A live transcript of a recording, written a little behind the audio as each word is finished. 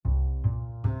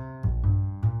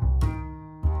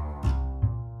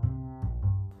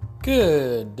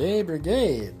Good day,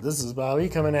 Brigade. This is Bobby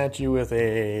coming at you with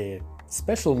a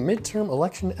special midterm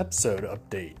election episode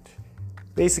update.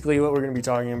 Basically, what we're going to be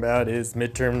talking about is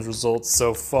midterms results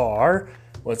so far,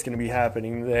 what's going to be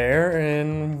happening there,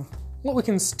 and what we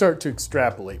can start to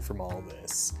extrapolate from all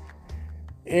this.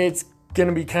 It's going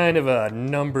to be kind of a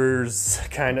numbers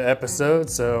kind of episode,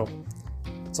 so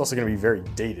it's also going to be very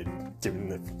dated given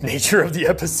the nature of the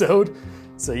episode.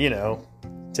 So,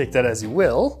 take that as you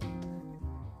will.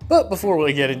 But before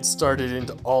we get started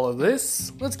into all of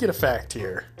this, let's get a fact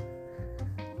here.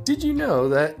 Did you know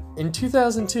that in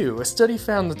 2002, a study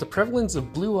found that the prevalence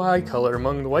of blue eye color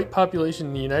among the white population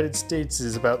in the United States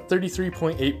is about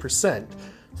 33.8%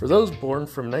 for those born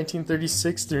from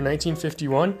 1936 through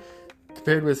 1951,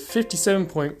 compared with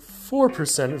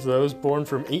 57.4% of those born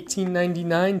from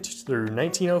 1899 through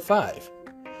 1905.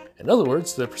 In other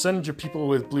words, the percentage of people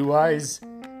with blue eyes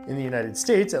in the United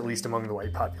States, at least among the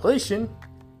white population,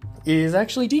 is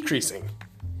actually decreasing.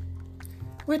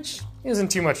 Which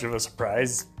isn't too much of a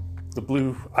surprise. The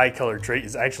blue eye color trait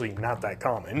is actually not that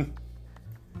common.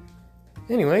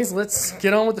 Anyways, let's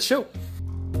get on with the show.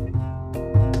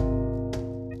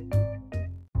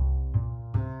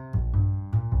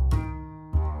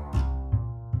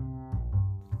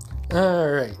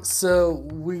 Alright, so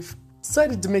we've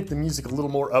decided to make the music a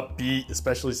little more upbeat,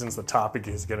 especially since the topic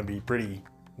is going to be pretty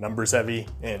numbers heavy,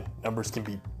 and numbers can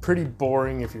be pretty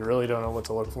boring if you really don't know what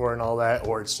to look for and all that,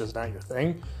 or it's just not your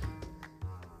thing.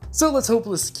 So let's hope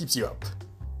this keeps you up.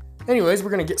 Anyways, we're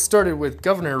going to get started with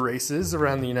governor races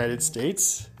around the United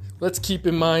States. Let's keep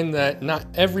in mind that not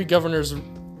every governor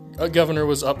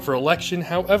was up for election,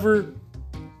 however,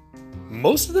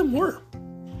 most of them were.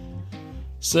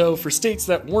 So for states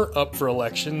that weren't up for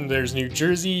election, there's New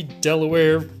Jersey,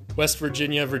 Delaware, West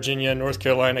Virginia, North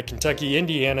Carolina, Kentucky,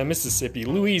 Indiana, Mississippi,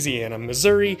 Louisiana,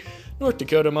 Missouri, North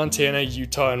Dakota, Montana,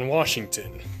 Utah, and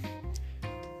Washington.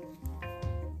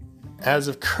 As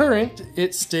of current,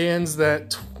 it stands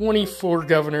that 24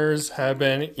 governors have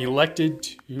been elected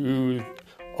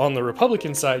on the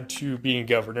Republican side to being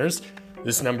governors.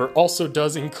 This number also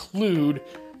does include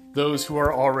those who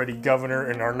are already governor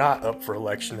and are not up for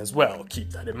election as well. Keep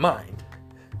that in mind,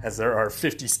 as there are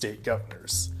 50 state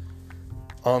governors.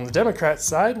 On the Democrat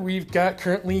side, we've got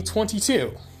currently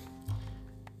 22.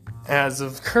 As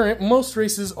of current, most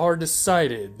races are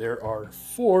decided. There are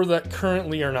 4 that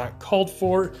currently are not called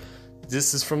for.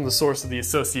 This is from the source of the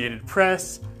Associated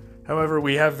Press. However,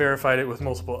 we have verified it with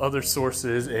multiple other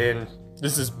sources, and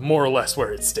this is more or less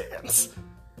where it stands.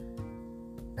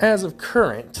 As of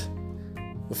current,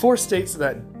 the 4 states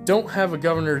that don't have a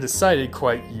governor decided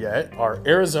quite yet are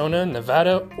Arizona,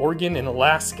 Nevada, Oregon, and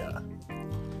Alaska.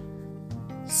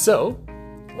 So,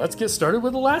 let's get started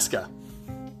with Alaska.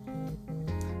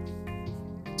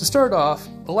 To start off,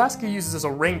 Alaska uses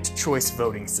a ranked choice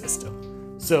voting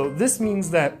system. So this means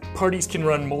that parties can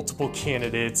run multiple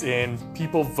candidates and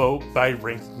people vote by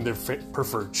ranking their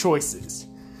preferred choices.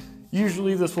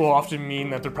 Usually this will often mean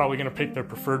that they're probably going to pick their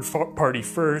preferred party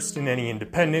first and any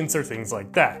independents or things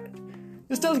like that.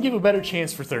 This does give a better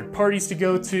chance for third parties to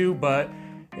go to, but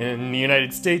in the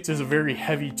United States, there's a very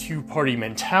heavy two-party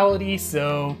mentality,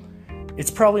 so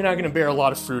it's probably not going to bear a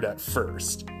lot of fruit at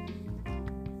first.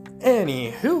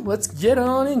 Anywho, let's get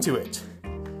on into it.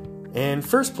 In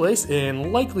first place,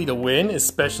 and likely to win,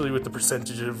 especially with the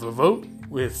percentage of the vote,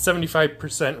 with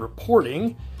 75%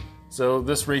 reporting, so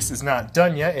this race is not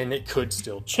done yet and it could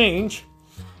still change,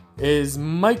 is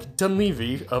Mike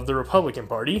Dunleavy of the Republican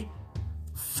Party,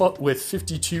 with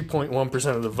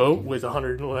 52.1% of the vote, with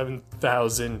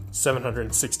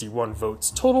 111,761 votes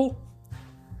total.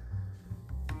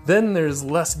 Then there's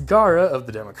Les Gara of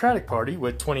the Democratic Party,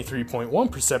 with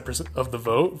 23.1% of the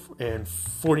vote and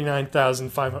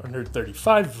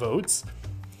 49,535 votes.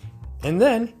 And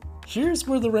then, here's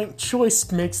where the ranked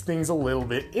choice makes things a little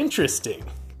bit interesting.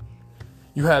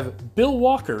 You have Bill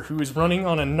Walker, who is running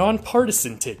on a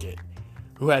nonpartisan ticket,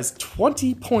 who has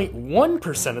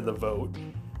 20.1% of the vote,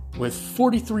 with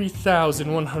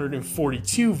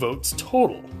 43,142 votes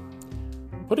total,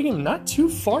 putting him not too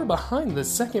far behind the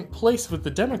second place with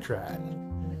the Democrat.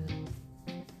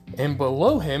 And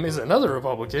below him is another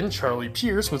Republican, Charlie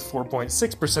Pierce, with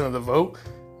 4.6% of the vote,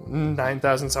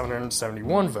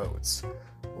 9,771 votes,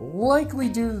 likely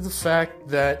due to the fact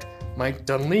that Mike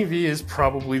Dunleavy is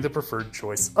probably the preferred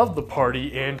choice of the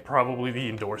party and probably the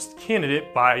endorsed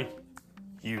candidate by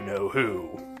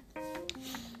you-know-who.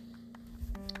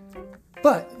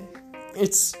 But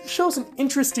it shows an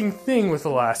interesting thing with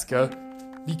Alaska,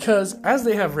 because as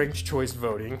they have ranked choice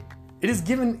voting, it is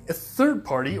given a third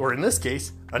party, or in this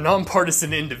case, a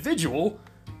nonpartisan individual,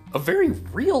 a very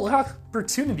real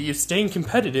opportunity of staying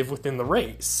competitive within the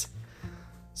race.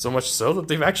 So much so that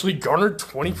they've actually garnered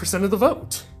 20% of the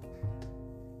vote.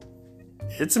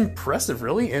 It's impressive,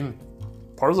 really, and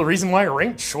part of the reason why a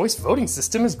ranked choice voting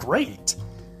system is great.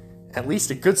 At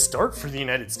least a good start for the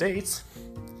United States.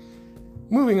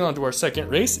 Moving on to our second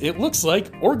race, it looks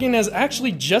like Oregon has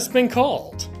actually just been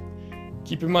called.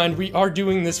 Keep in mind, we are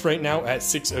doing this right now at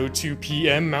 6:02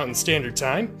 p.m. Mountain Standard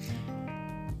Time.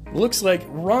 Looks like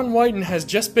Ron Wyden has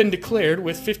just been declared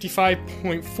with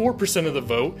 55.4% of the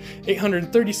vote,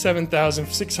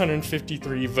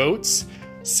 837,653 votes,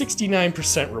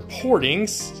 69%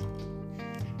 reportings,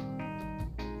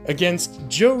 against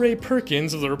Joe Ray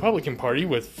Perkins of the Republican Party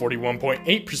with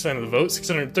 41.8% of the vote,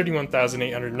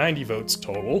 631,890 votes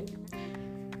total.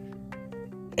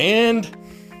 And,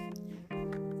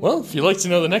 well, if you'd like to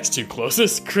know the next two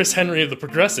closest, Chris Henry of the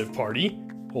Progressive Party,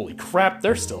 holy crap,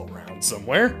 they're still around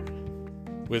somewhere,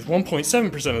 with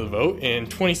 1.7% of the vote and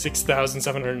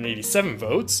 26,787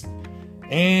 votes,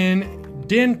 and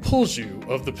Dan Pulju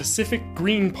of the Pacific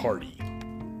Green Party.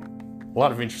 A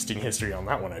lot of interesting history on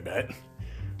that one, I bet.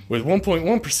 With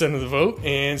 1.1% of the vote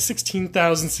and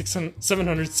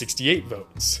 16,768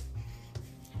 votes.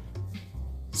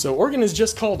 So Oregon has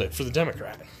just called it for the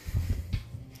Democrat.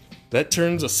 That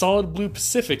turns a solid blue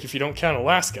Pacific if you don't count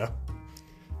Alaska.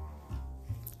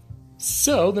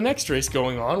 So the next race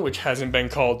going on, which hasn't been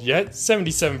called yet,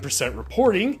 77%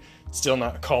 reporting, still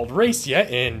not a called race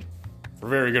yet, and for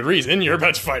very good reason, you're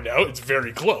about to find out, it's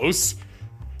very close.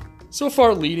 So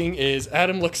far leading is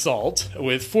Adam Laxalt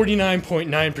with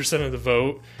 49.9% of the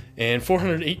vote and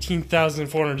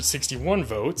 418,461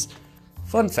 votes.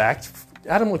 Fun fact,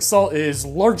 Adam Laxalt is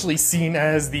largely seen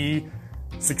as the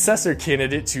successor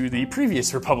candidate to the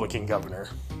previous Republican governor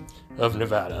of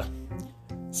Nevada.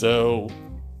 So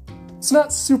it's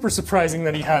not super surprising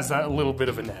that he has that little bit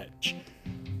of an edge.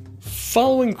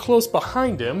 Following close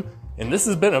behind him, and this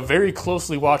has been a very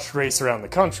closely watched race around the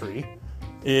country,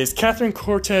 is Catherine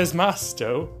Cortez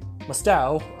Masto,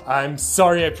 I'm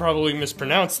sorry I probably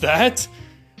mispronounced that,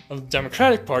 of the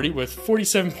Democratic Party with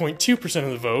 47.2% of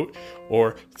the vote,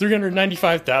 or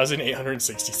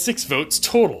 395,866 votes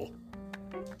total.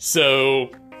 So,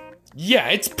 yeah,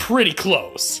 it's pretty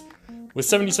close. With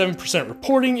 77%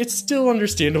 reporting, it's still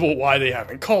understandable why they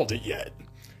haven't called it yet.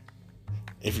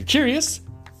 If you're curious,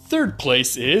 third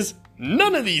place is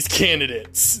none of these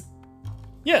candidates.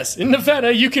 Yes, in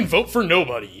Nevada, you can vote for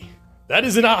nobody. That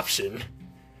is an option.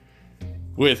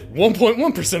 With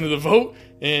 1.1% of the vote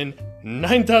and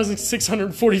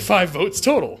 9,645 votes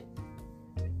total.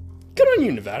 Good on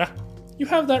you, Nevada. You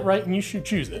have that right and you should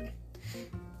choose it.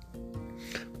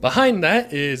 Behind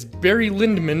that is Barry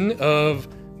Lindman of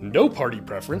no party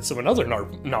preference, so another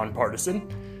nonpartisan,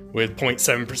 with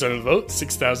 0.7% of the vote,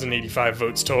 6,085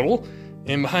 votes total.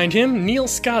 And behind him, Neil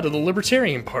Scott of the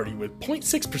Libertarian Party with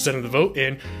 0.6% of the vote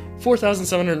and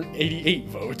 4,788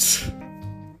 votes.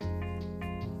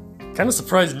 Kind of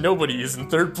surprised nobody is in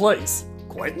third place.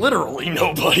 Quite literally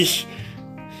nobody.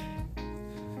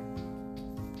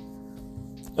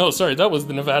 Oh, sorry, that was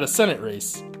the Nevada Senate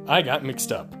race. I got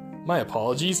mixed up. My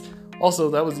apologies.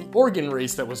 Also, that was the Oregon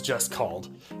race that was just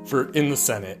called for in the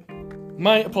Senate.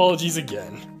 My apologies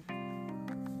again.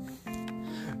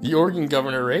 The Oregon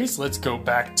governor race, let's go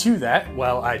back to that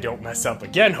while I don't mess up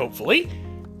again, hopefully.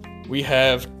 We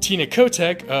have Tina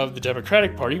Kotek of the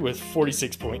Democratic Party with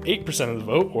 46.8% of the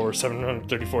vote, or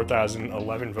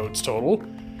 734,011 votes total.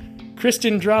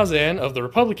 Kristen Drazan of the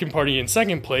Republican Party in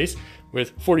second place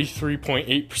with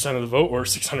 43.8% of the vote, or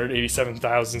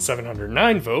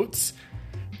 687,709 votes.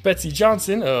 Betsy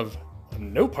Johnson of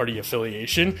no party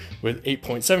affiliation with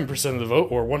 8.7% of the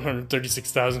vote, or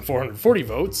 136,440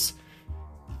 votes.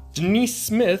 Denise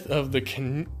Smith of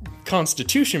the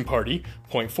Constitution Party,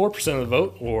 0.4% of the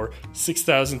vote, or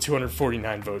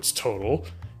 6,249 votes total.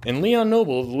 And Leon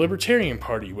Noble of the Libertarian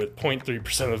Party with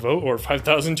 0.3% of the vote, or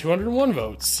 5,201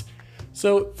 votes.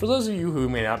 So, for those of you who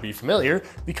may not be familiar,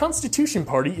 the Constitution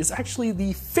Party is actually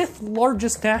the 5th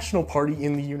largest national party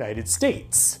in the United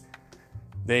States.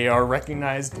 They are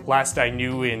recognized, last I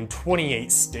knew, in 28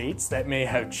 states. That may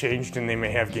have changed and they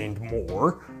may have gained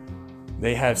more.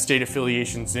 They have state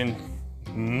affiliations in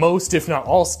most, if not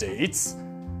all, states.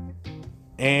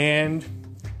 And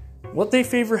what they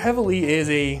favor heavily is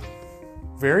a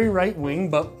very right-wing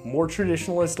but more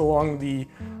traditionalist along the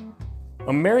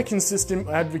American system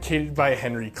advocated by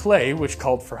Henry Clay, which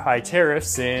called for high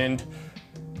tariffs and,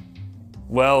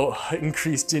 well,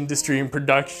 increased industry and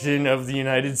production of the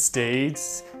United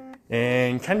States,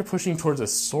 and kind of pushing towards a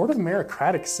sort of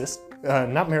meritocratic system,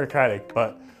 not meritocratic,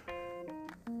 but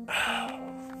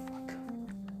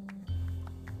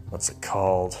what's it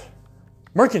called?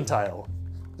 Mercantile.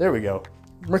 There we go.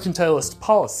 Mercantilist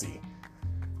policy.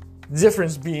 The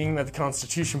difference being that the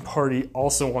Constitution Party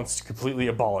also wants to completely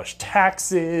abolish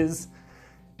taxes.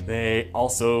 They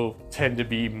also tend to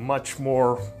be much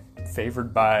more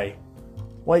favored by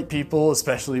white people,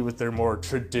 especially with their more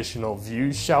traditional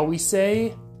views, shall we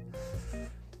say.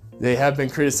 They have been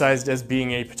criticized as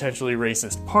being a potentially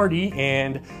racist party,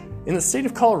 and in the state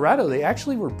of Colorado, they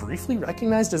actually were briefly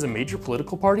recognized as a major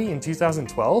political party in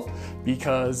 2012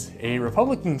 because a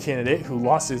Republican candidate who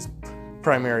lost his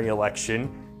primary election,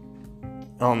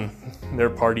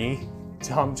 their party,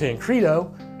 Tom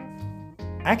Tancredo,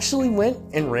 actually went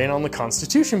and ran on the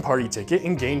Constitution Party ticket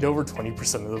and gained over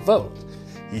 20% of the vote.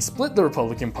 He split the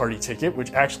Republican Party ticket,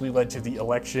 which actually led to the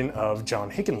election of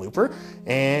John Hickenlooper,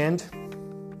 and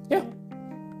yeah.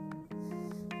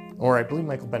 Or I believe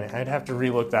Michael Bennett. I'd have to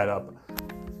relook that up.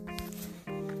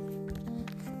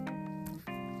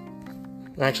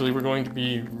 Actually, we're going to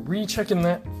be rechecking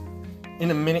that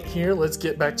in a minute here. Let's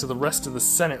get back to the rest of the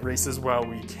Senate races while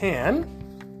we can.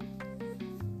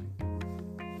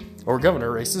 Or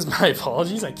governor races, my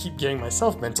apologies. I keep getting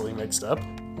myself mentally mixed up.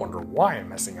 Wonder why I'm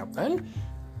messing up then.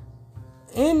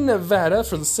 In Nevada,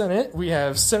 for the Senate, we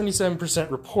have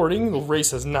 77% reporting. The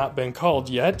race has not been called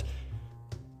yet.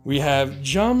 We have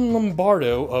John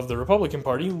Lombardo of the Republican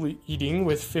Party leading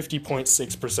with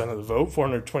 50.6% of the vote,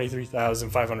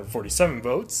 423,547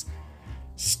 votes.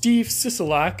 Steve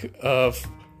Sisolak of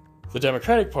the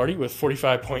Democratic Party with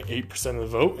 45.8% of the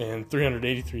vote and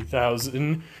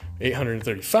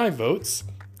 383,835 votes.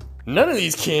 None of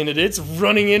these candidates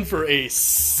running in for a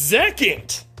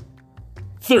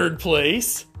third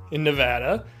place in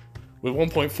Nevada with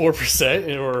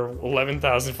 1.4% or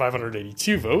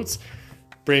 11,582 votes.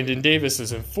 Brandon Davis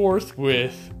is in fourth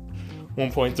with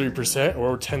 1.3%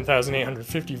 or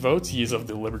 10,850 votes. He is of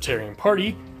the Libertarian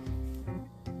Party.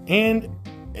 And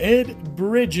Ed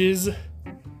Bridges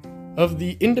of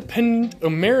the Independent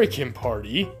American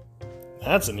Party,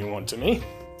 that's a new one to me,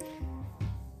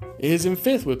 is in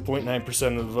fifth with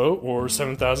 0.9% of the vote or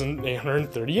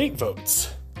 7,838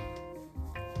 votes.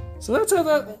 So that's how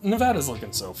that Nevada's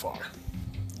looking so far.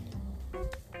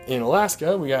 In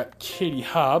Alaska, we got Katie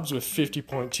Hobbs with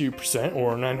 50.2%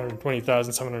 or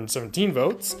 920,717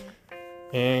 votes.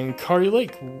 And Kari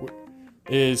Lake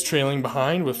is trailing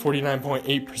behind with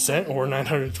 49.8% or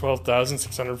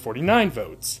 912,649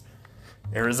 votes.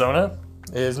 Arizona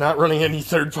is not running any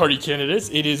third-party candidates.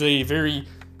 It is a very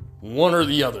one or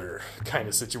the other kind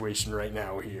of situation right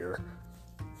now here.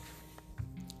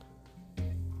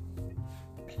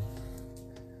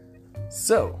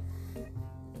 So,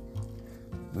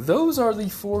 those are the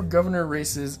 4 governor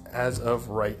races as of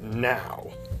right now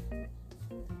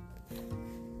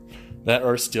that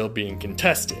are still being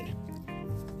contested.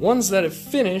 Ones that have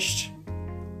finished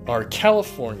are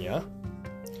California,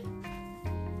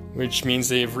 which means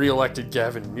they have re-elected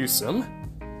Gavin Newsom,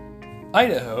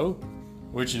 Idaho,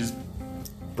 which is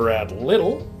Brad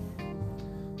Little,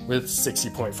 with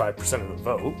 60.5% of the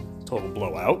vote, total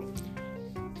blowout.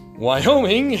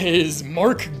 Wyoming is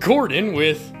Mark Gordon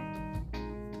with,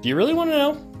 do you really want to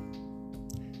know?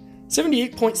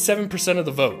 78.7% of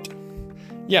the vote.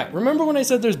 Yeah, remember when I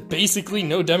said there's basically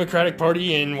no Democratic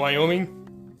Party in Wyoming?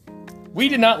 We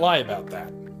did not lie about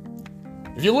that.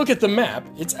 If you look at the map,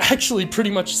 it's actually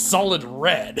pretty much solid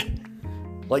red.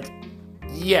 Like,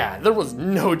 yeah, there was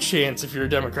no chance if you're a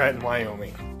Democrat in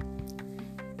Wyoming.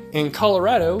 In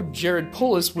Colorado, Jared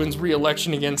Polis wins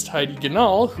re-election against Heidi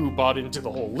Ganahl, who bought into the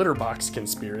whole litter box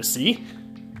conspiracy,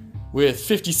 with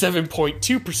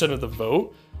 57.2% of the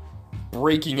vote,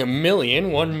 breaking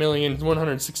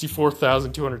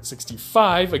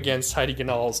 1,164,265 against Heidi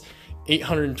Ganahl's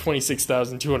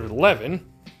 826,211.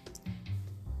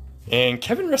 And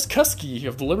Kevin Ruskusky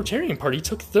of the Libertarian Party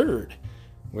took third,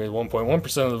 with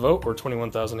 1.1% of the vote, or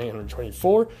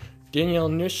 21,824. Danielle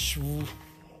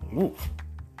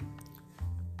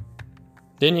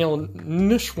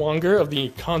Nushwanger of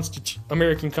the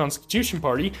American Constitution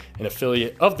Party, an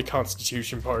affiliate of the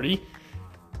Constitution Party,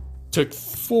 took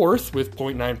fourth with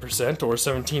 0.9%, or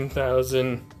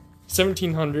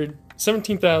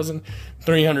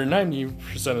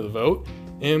 17,390% of the vote.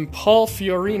 And Paul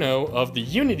Fiorino of the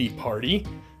Unity Party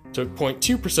took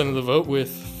 0.2% of the vote with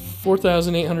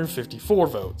 4,854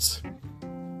 votes.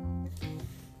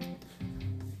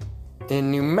 In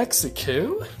New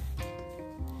Mexico,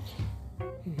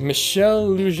 Michelle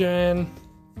Lujan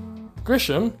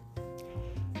Grisham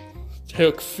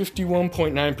took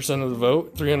 51.9% of the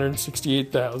vote,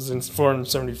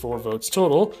 368,474 votes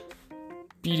total,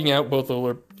 beating out both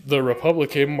the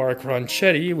Republican Mark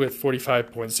Ronchetti with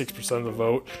 45.6% of the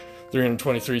vote,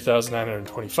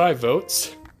 323,925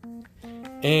 votes.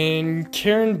 And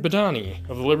Karen Badani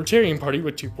of the Libertarian Party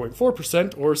with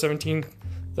 2.4%, or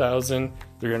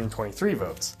 17,323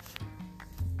 votes.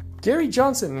 Gary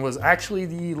Johnson was actually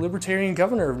the Libertarian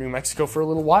governor of New Mexico for a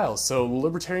little while, so the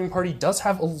Libertarian Party does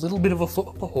have a little bit of a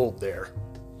foothold there.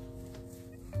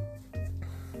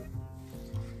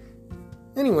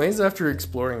 Anyways, after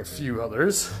exploring a few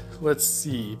others, let's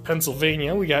see.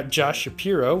 Pennsylvania, we got Josh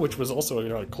Shapiro, which was also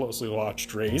a closely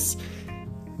watched race,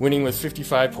 winning with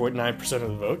 55.9% of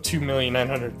the vote,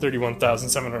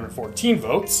 2,931,714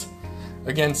 votes,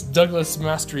 against Douglas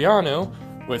Mastriano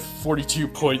with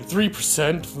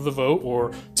 42.3% of the vote, or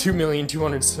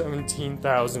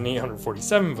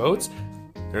 2,217,847 votes.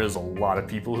 There's a lot of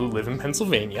people who live in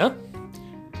Pennsylvania.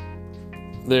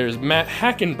 There's Matt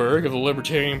Hackenberg of the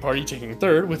Libertarian Party taking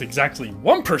third with exactly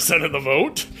 1% of the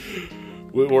vote,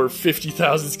 or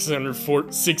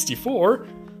 50,664.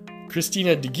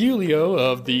 Christina DiGiulio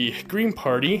of the Green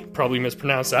Party, probably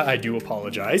mispronounced that, I do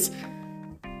apologize,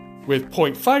 with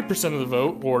 0.5% of the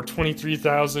vote, or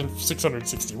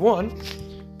 23,661.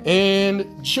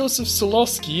 And Joseph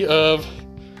Solosky of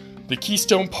the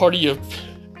Keystone Party of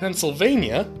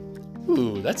Pennsylvania.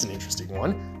 Ooh, that's an interesting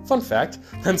one. Fun fact,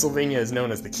 Pennsylvania is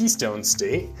known as the Keystone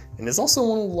State, and is also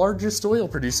one of the largest oil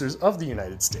producers of the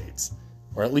United States.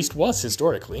 Or at least was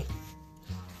historically.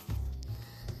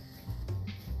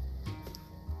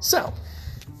 So,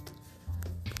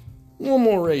 one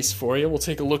more race for you. We'll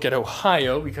take a look at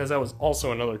Ohio, because that was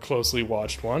also another closely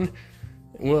watched one.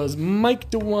 It was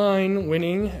Mike DeWine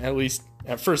winning, at least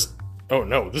at first. Oh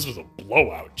no, this was a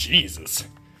blowout. Jesus.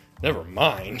 Never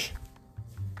mind.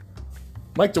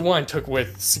 Mike DeWine took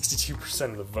with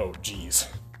 62% of the vote. Jeez.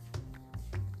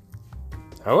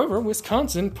 However,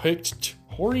 Wisconsin picked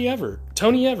Tony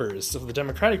Evers of the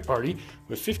Democratic Party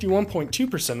with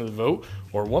 51.2% of the vote,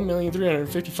 or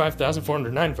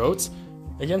 1,355,409 votes,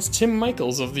 against Tim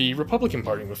Michels of the Republican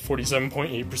Party with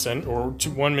 47.8%, or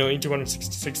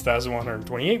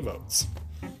 1,266,128 votes.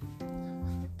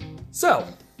 So,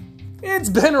 it's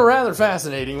been a rather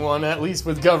fascinating one, at least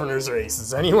with governor's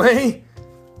races anyway.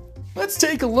 Let's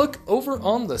take a look over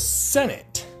on the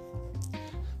Senate.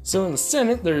 So in the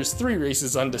Senate, there's 3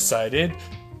 races undecided.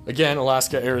 Again,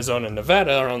 Alaska, Arizona, and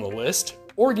Nevada are on the list.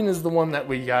 Oregon is the one that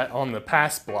we got on the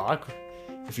pass block.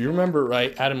 If you remember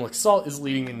right, Adam Laxalt is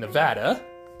leading in Nevada.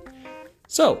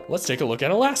 So, let's take a look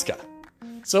at Alaska.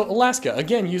 So Alaska,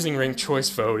 again using ranked choice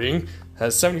voting,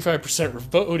 has 75%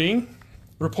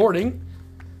 reporting.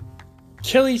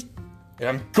 Kelly, and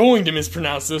I'm going to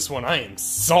mispronounce this one, I am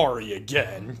sorry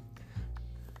again,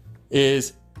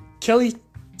 is Kelly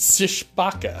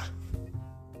Tshibaka,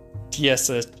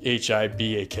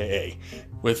 Tshibaka,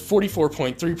 with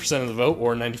 44.3% of the vote,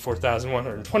 or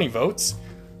 94,120 votes.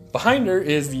 Behind her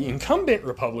is the incumbent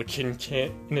Republican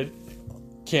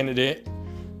candidate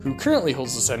who currently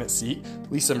holds the Senate seat,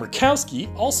 Lisa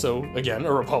Murkowski, also, again,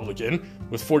 a Republican,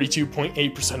 with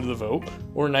 42.8% of the vote,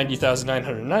 or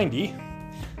 90,990.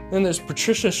 Then there's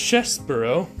Patricia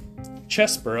Chesborough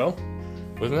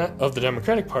of the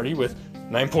Democratic Party with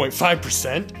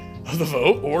 9.5% of the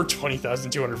vote, or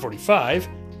 20,245.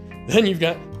 Then you've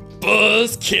got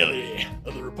Buzz Kelly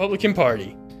of the Republican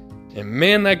Party. And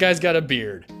man, that guy's got a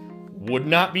beard. Would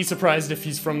not be surprised if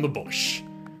he's from the bush.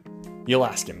 The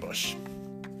Alaskan bush.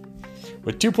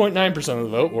 With 2.9% of the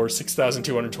vote, or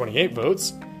 6,228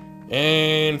 votes.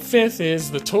 And fifth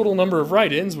is the total number of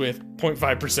write-ins with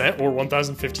 0.5%, or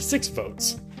 1,056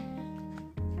 votes.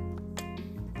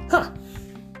 Huh.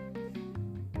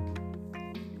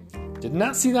 Did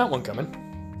not see that one coming.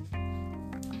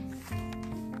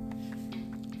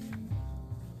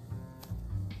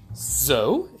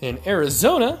 So, in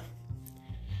Arizona,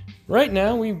 right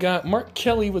now we've got Mark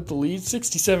Kelly with the lead,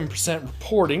 67%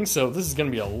 reporting, so this is going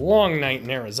to be a long night in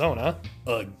Arizona.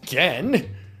 Again.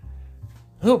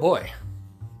 Oh boy.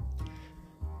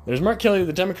 There's Mark Kelly of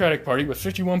the Democratic Party with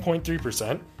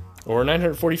 51.3%, or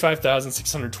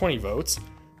 945,620 votes.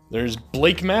 There's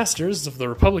Blake Masters of the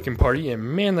Republican Party, and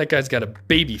man, that guy's got a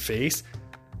baby face.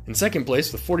 In second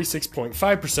place with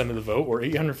 46.5% of the vote, or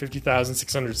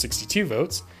 850,662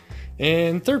 votes.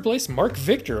 And third place, Mark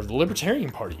Victor of the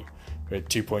Libertarian Party, with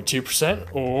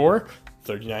 2.2%, or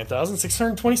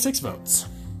 39,626 votes.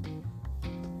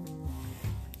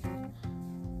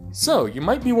 So, you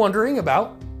might be wondering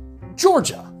about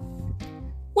Georgia.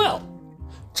 Well,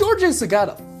 Georgia's got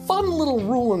a fun little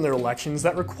rule in their elections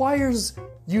that requires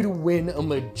you to win a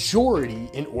majority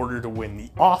in order to win the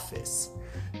office.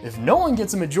 If no one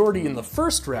gets a majority in the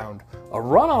first round, a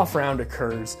runoff round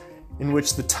occurs in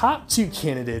which the top 2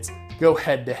 candidates go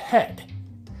head to head.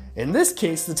 In this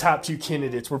case, the top two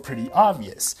candidates were pretty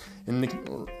obvious.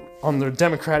 On the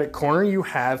Democratic corner, you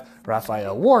have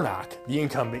Raphael Warnock, the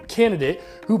incumbent candidate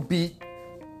who beat,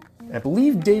 I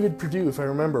believe, David Perdue, if I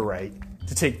remember right,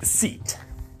 to take the seat.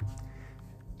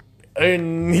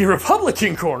 In the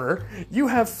Republican corner, you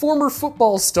have former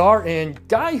football star and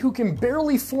guy who can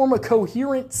barely form a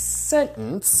coherent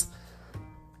sentence,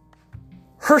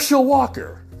 Herschel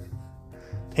Walker.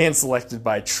 Hand-selected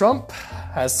by Trump,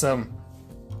 has some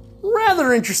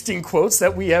rather interesting quotes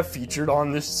that we have featured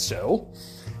on this show.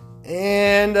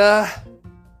 And we're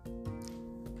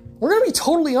going to be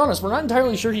totally honest, we're not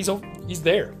entirely sure he's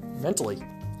there mentally.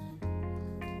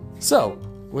 So,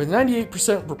 with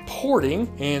 98% reporting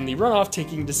and the runoff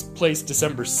taking place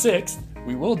December 6th,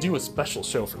 we will do a special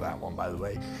show for that one, by the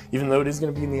way. Even though it is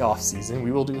going to be in the off season,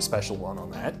 we will do a special one on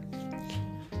that.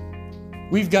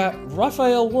 We've got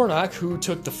Raphael Warnock, who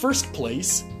took the first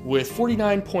place with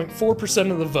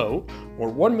 49.4% of the vote, or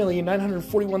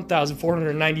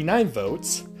 1,941,499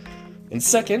 votes. And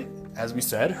second, as we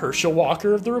said, Herschel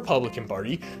Walker of the Republican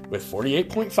Party with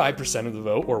 48.5% of the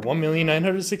vote, or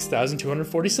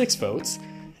 1,906,246 votes.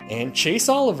 And Chase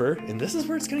Oliver, and this is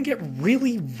where it's going to get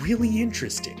really, really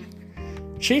interesting.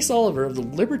 Chase Oliver of the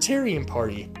Libertarian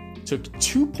Party took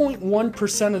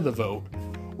 2.1% of the vote,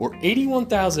 or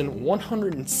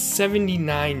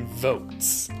 81,179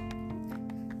 votes.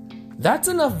 That's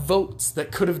enough votes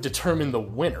that could have determined the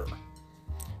winner.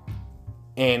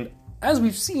 And as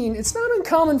we've seen, it's not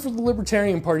uncommon for the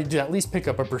Libertarian Party to at least pick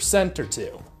up a percent or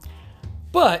two.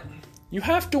 But you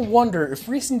have to wonder if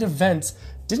recent events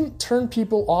didn't turn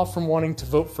people off from wanting to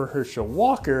vote for Herschel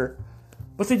Walker,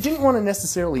 but they didn't want to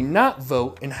necessarily not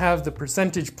vote and have the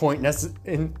percentage point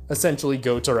essentially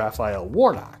go to Raphael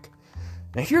Warnock.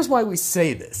 Now here's why we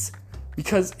say this,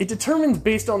 because it determines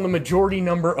based on the majority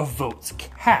number of votes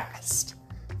cast,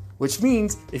 which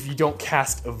means if you don't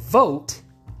cast a vote,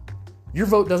 your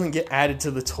vote doesn't get added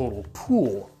to the total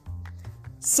pool.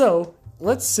 So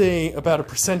let's say about a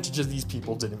percentage of these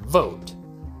people didn't vote.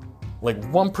 Like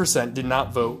 1% did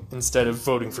not vote instead of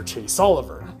voting for Chase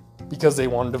Oliver because they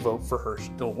wanted to vote for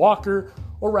Herschel Walker,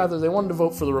 or rather they wanted to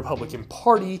vote for the Republican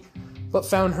Party, but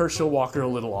found Herschel Walker a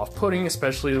little off-putting,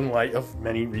 especially in light of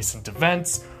many recent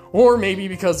events, or maybe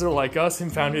because they're like us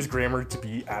and found his grammar to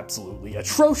be absolutely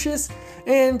atrocious,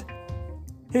 and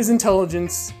his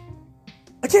intelligence,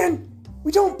 again,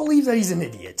 we don't believe that he's an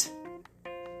idiot.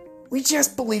 We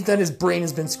just believe that his brain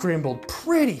has been scrambled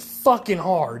pretty fucking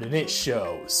hard, and it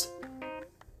shows.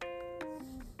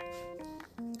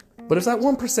 But if that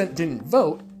 1% didn't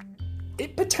vote,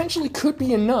 it potentially could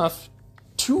be enough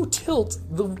to tilt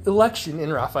the election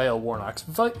in Raphael Warnock's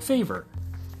favor.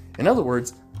 In other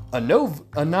words, a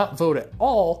not vote at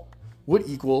all would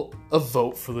equal a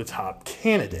vote for the top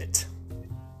candidate.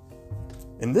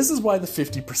 And this is why the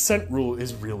 50% rule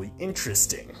is really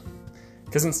interesting.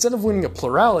 Because instead of winning a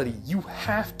plurality, you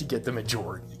have to get the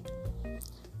majority.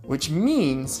 Which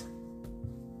means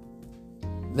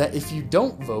that if you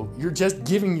don't vote, you're just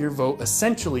giving your vote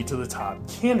essentially to the top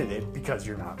candidate because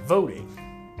you're not voting.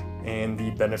 And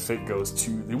the benefit goes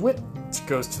to the one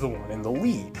in the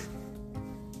lead.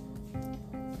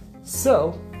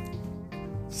 So,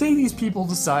 say these people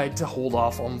decide to hold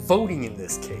off on voting in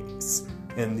this case,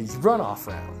 in the runoff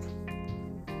round.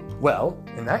 Well,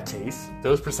 in that case,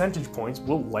 those percentage points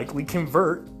will likely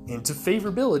convert into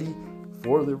favorability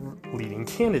for the leading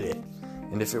candidate.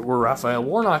 And if it were Raphael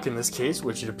Warnock in this case,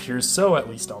 which it appears so at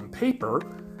least on paper,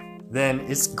 then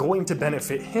it's going to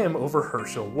benefit him over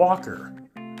Herschel Walker.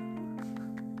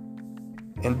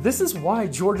 And this is why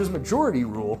Georgia's majority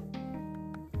rule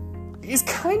is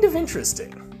kind of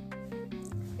interesting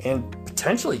and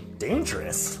potentially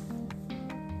dangerous,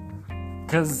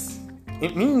 because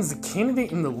it means the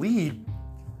candidate in the lead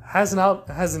has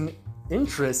an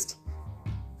interest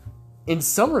in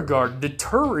some regard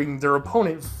deterring their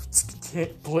opponent's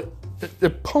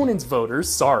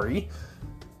voters,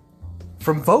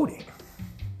 from voting.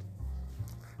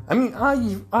 I mean,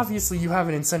 obviously you have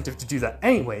an incentive to do that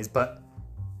anyways, but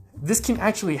this can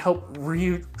actually help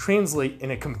translate in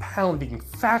a compounding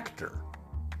factor,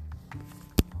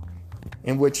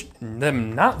 in which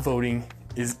them not voting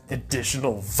is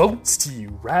additional votes to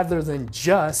you, rather than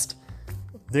just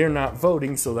they're not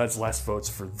voting, so that's less votes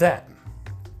for them.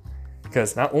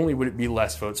 Because not only would it be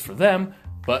less votes for them,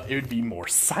 but it would be more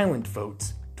silent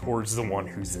votes towards the one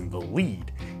who's in the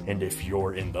lead. And if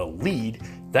you're in the lead,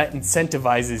 that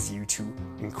incentivizes you to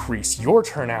increase your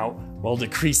turnout while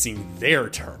decreasing their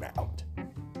turnout.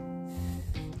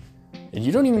 And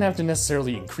you don't even have to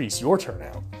necessarily increase your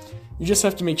turnout. You just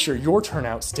have to make sure your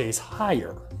turnout stays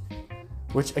higher.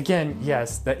 Which, again,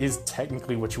 yes, that is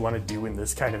technically what you want to do in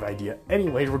this kind of idea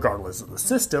anyway, regardless of the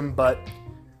system, but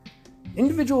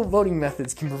individual voting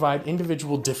methods can provide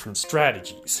individual different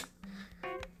strategies.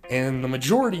 And the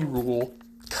majority rule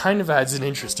kind of adds an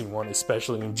interesting one,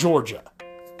 especially in Georgia.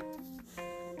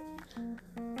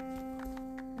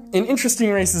 In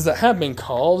interesting races that have been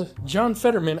called, John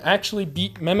Fetterman actually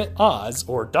beat Mehmet Oz,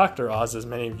 or Dr. Oz as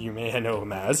many of you may know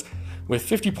him as, with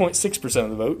 50.6% of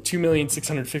the vote,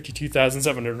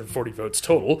 2,652,740 votes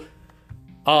total.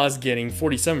 Oz getting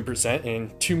 47%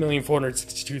 and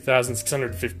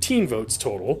 2,462,615 votes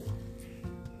total.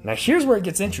 Now here's where it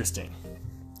gets interesting.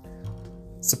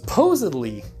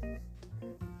 Supposedly,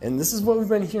 and this is what we've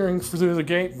been hearing through the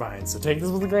grapevine, so take this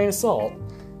with a grain of salt,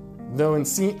 though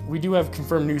we do have a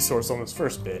confirmed news source on this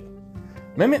first bit,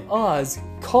 Mehmet Oz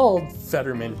called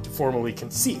Fetterman to formally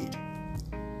concede.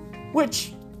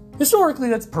 Which, historically,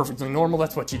 that's perfectly normal,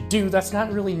 that's what you do, that's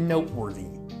not really noteworthy.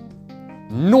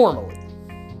 Normally.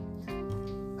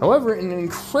 However, in an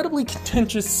incredibly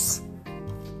contentious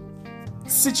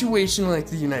situation like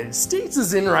the United States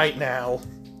is in right now,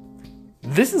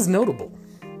 this is notable.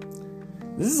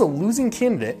 This is a losing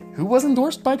candidate who was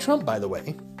endorsed by Trump, by the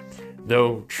way,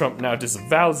 though Trump now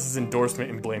disavows his endorsement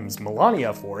and blames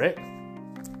Melania for it.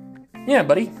 Yeah,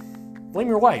 buddy, blame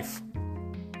your wife.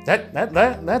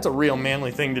 That's a real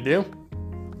manly thing to do.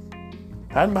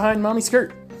 Hiding behind mommy's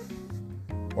skirt.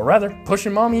 Or rather,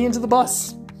 pushing mommy into the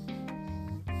bus.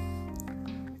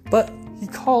 But he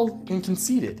called and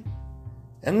conceded.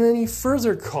 And then he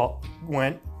further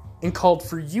went and called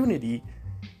for unity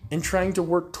in trying to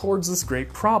work towards this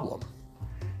great problem.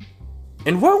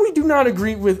 And while we do not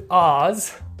agree with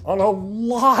Oz on a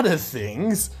lot of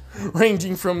things,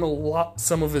 ranging from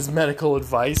some of his medical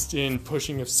advice in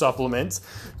pushing of supplements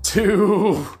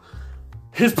to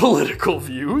his political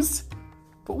views,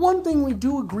 but one thing we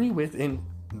do agree with, and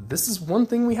this is one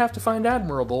thing we have to find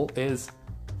admirable, is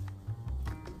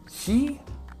he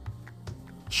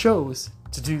chose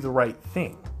to do the right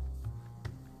thing.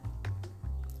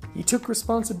 He took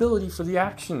responsibility for the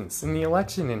actions in the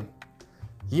election, and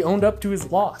he owned up to his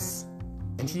loss,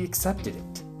 and he accepted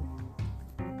it.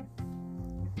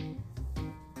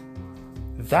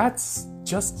 That's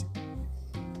just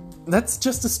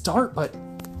a start, but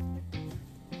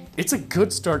it's a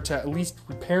good start to at least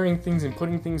repairing things and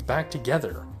putting things back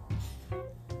together.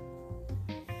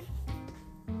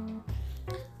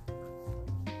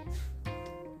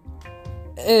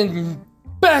 And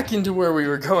back into where we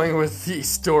were going with these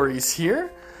stories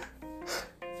here.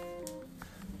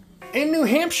 In New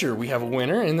Hampshire, we have a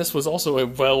winner, and this was also a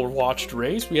well-watched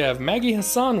race. We have Maggie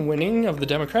Hassan winning of the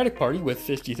Democratic Party with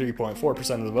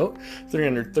 53.4% of the vote,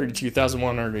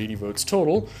 332,180 votes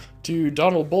total, to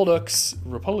Donald Bolduc's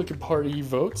Republican Party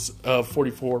votes of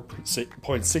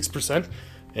 44.6%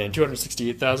 and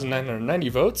 268,990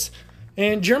 votes,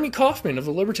 and Jeremy Kauffman of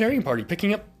the Libertarian Party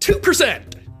picking up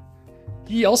 2%.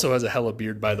 He also has a hella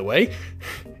beard, by the way,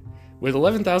 with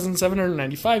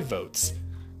 11,795 votes.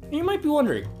 And you might be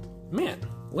wondering, man,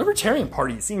 Libertarian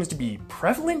Party seems to be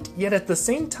prevalent, yet at the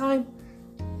same time,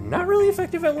 not really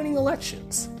effective at winning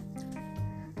elections.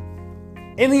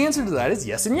 And the answer to that is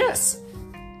yes and yes.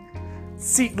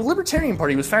 See, the Libertarian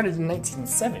Party was founded in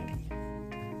 1970.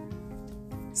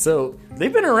 So,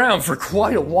 they've been around for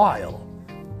quite a while.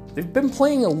 They've been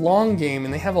playing a long game,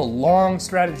 and they have a long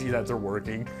strategy that they're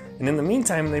working. And in the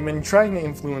meantime, they've been trying to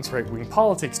influence right-wing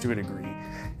politics to a degree.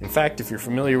 In fact, if you're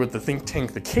familiar with the think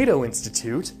tank, the Cato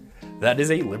Institute, that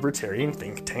is a libertarian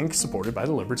think tank supported by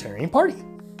the Libertarian Party.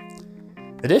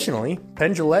 Additionally,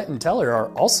 Penn Jillette and Teller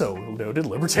are also noted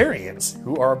libertarians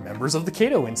who are members of the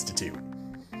Cato Institute.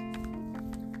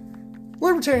 The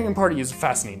Libertarian Party is a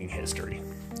fascinating history.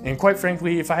 And quite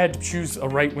frankly, if I had to choose a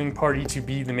right-wing party to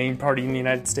be the main party in the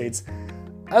United States,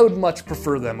 I would much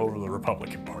prefer them over the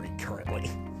Republican Party currently.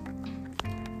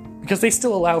 Because they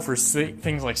still allow for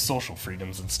things like social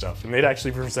freedoms and stuff, and they'd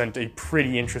actually present a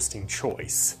pretty interesting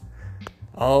choice.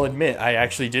 I'll admit, I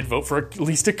actually did vote for at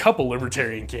least a couple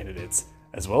libertarian candidates,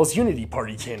 as well as Unity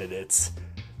Party candidates.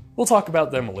 We'll talk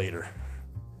about them later.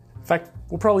 In fact,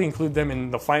 we'll probably include them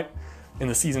in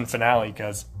the season finale,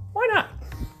 because why not?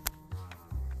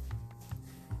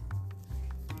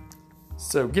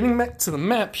 So, getting back to the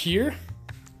map here,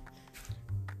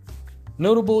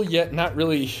 notable yet not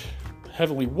really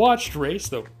heavily watched race,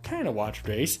 though kind of watched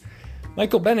race,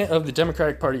 Michael Bennet of the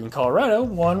Democratic Party in Colorado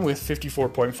won with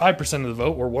 54.5% of the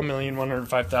vote, or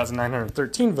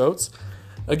 1,105,913 votes,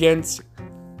 against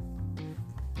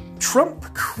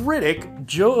Trump critic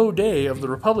Joe O'Dea of the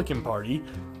Republican Party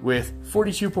with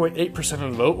 42.8%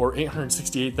 of the vote, or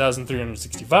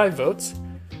 868,365 votes.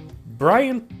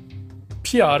 Brian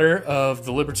Piotr of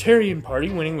the Libertarian Party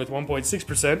winning with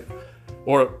 1.6%,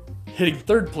 or hitting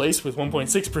third place with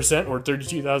 1.6%, or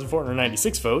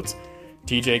 32,496 votes.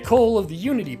 TJ Cole of the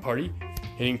Unity Party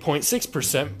hitting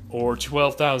 0.6%, or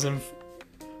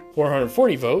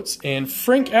 12,440 votes. And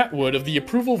Frank Atwood of the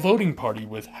Approval Voting Party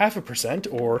with 0.5%,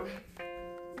 or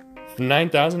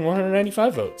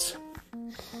 9,195 votes.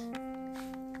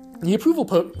 The Approval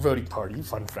Voting Party,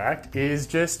 fun fact, is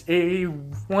just a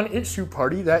one-issue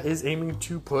party that is aiming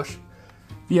to push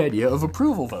the idea of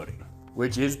approval voting,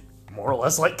 which is more or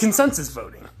less like consensus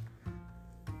voting.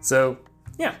 So,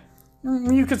 yeah,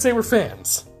 you could say we're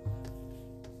fans.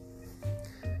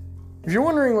 If you're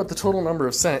wondering what the total number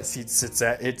of Senate seats sits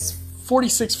at, it's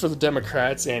 46 for the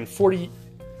Democrats and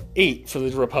 48 for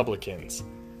the Republicans.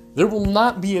 There will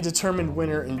not be a determined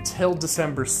winner until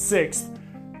December 6th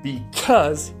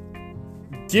because,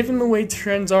 given the way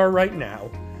trends are right now,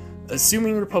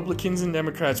 assuming Republicans and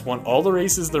Democrats won all the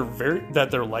races that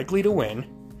they're likely to win,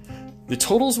 the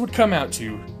totals would come out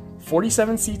to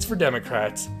 47 seats for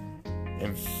Democrats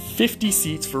and 50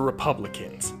 seats for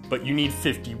Republicans. But you need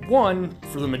 51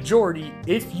 for the majority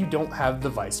if you don't have the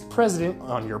vice president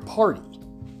on your party.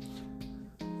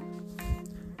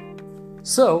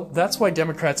 So that's why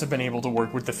Democrats have been able to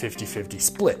work with the 50-50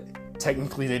 split.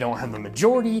 Technically they don't have the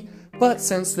majority, but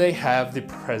since they have the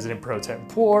president pro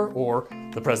tempore, or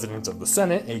the president of the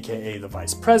Senate, aka the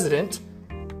vice president,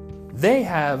 they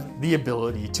have the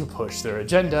ability to push their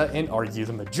agenda and argue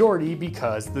the majority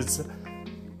because the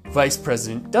vice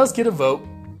president does get a vote,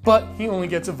 but he only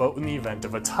gets a vote in the event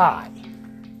of a tie.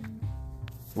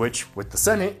 Which, with the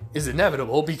Senate, is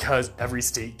inevitable because every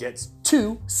state gets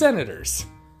 2 senators.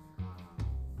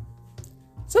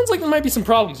 Sounds like there might be some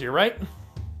problems here, right?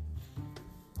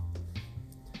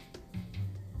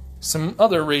 Some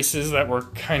other races that were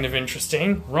kind of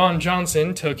interesting. Ron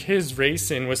Johnson took his race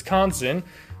in Wisconsin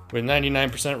with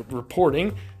 99%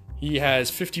 reporting. He has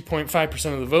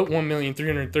 50.5% of the vote,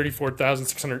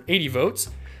 1,334,680 votes,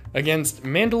 against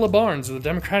Mandela Barnes of the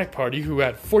Democratic Party, who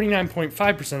had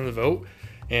 49.5% of the vote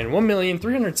and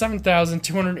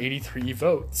 1,307,283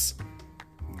 votes.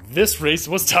 This race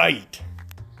was tight.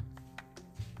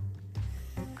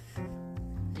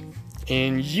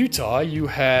 In Utah, you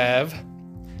have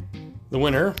the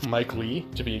winner, Mike Lee,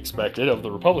 to be expected, of the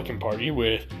Republican Party,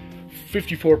 with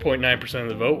 54.9% of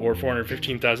the vote, or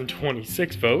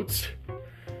 415,026 votes.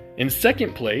 In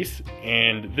second place,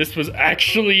 and this was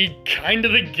actually kind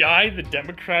of the guy the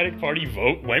Democratic Party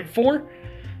vote went for,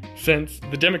 since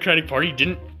the Democratic Party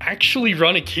didn't actually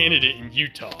run a candidate in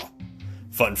Utah.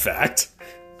 Fun fact.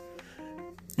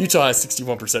 Utah has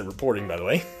 61% reporting, by the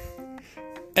way.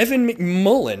 Evan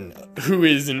McMullin, who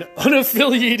is an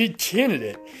unaffiliated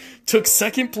candidate, took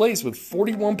second place with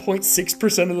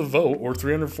 41.6% of the vote, or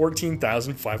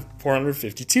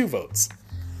 314,452 votes.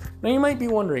 Now you might be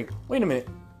wondering, wait a minute,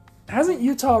 hasn't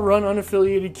Utah run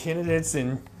unaffiliated candidates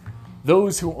and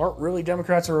those who aren't really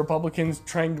Democrats or Republicans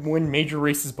trying to win major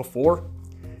races before?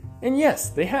 And yes,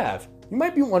 they have. You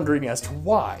might be wondering as to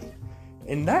why.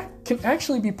 And that can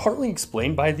actually be partly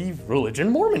explained by the religion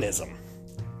Mormonism.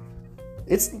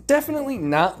 It's definitely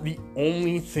not the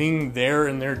only thing there,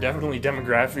 and there are definitely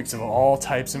demographics of all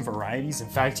types and varieties. In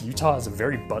fact, Utah is a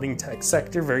very budding tech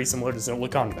sector, very similar to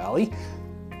Silicon Valley.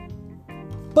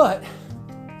 But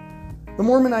the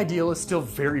Mormon ideal is still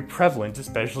very prevalent,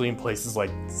 especially in places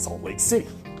like Salt Lake City.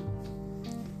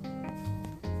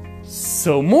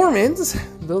 So Mormons,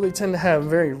 though they tend to have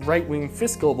very right-wing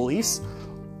fiscal beliefs,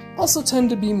 also tend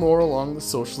to be more along the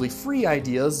socially free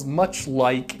ideas, much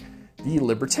like the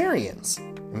libertarians.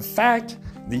 In fact,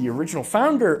 the original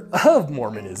founder of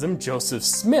Mormonism, Joseph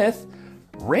Smith,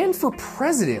 ran for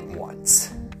president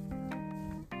once.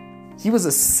 He was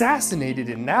assassinated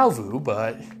in Nauvoo,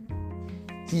 but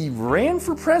he ran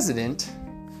for president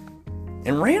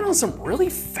and ran on some really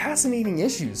fascinating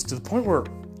issues to the point where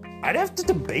I'd have to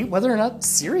debate whether or not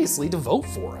seriously to vote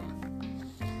for him.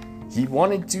 He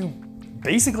wanted to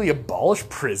basically abolish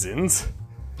prisons,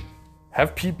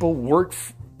 have people work,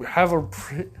 have a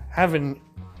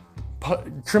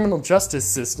criminal justice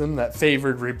system that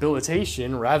favored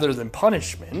rehabilitation rather than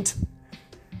punishment.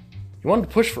 He wanted to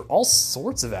push for all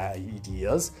sorts of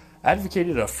ideas,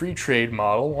 advocated a free trade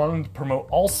model, wanted to promote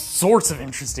all sorts of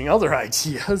interesting other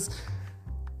ideas,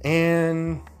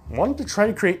 and wanted to try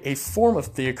to create a form of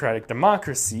theocratic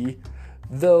democracy,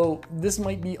 though this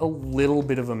might be a little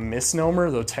bit of a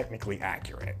misnomer, though technically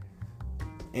accurate.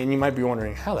 And you might be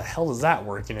wondering, how the hell does that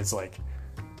work? And it's like,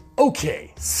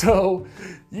 okay, so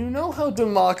you know how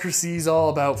democracy is all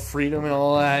about freedom and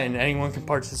all that, and anyone can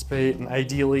participate, and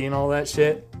ideally and all that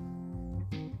shit?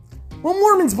 Well,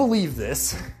 Mormons believe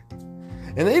this,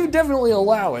 And they definitely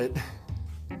allow it.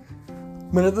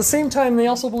 But at the same time, they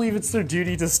also believe it's their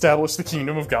duty to establish the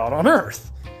kingdom of God on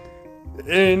earth.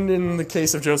 And in the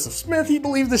case of Joseph Smith, he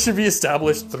believed this should be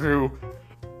established through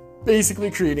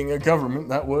basically creating a government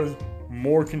that was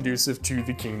more conducive to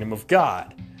the kingdom of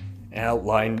God,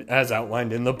 as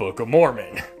outlined in the Book of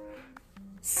Mormon.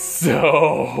 So,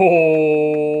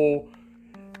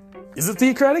 is it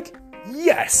theocratic?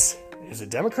 Yes. Is it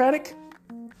democratic?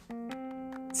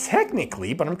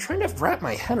 Technically, but I'm trying to wrap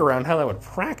my head around how that would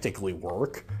practically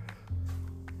work.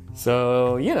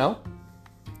 So,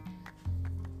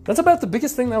 that's about the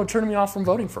biggest thing that would turn me off from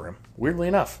voting for him, weirdly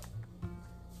enough.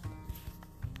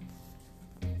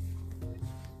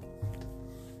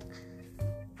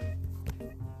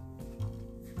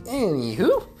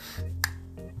 Anywho,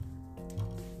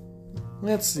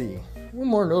 let's see. One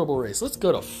more notable race. Let's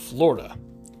go to Florida.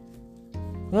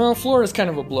 Well, Florida's kind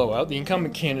of a blowout. The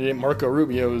incumbent candidate, Marco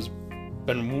Rubio, has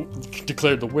been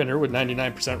declared the winner with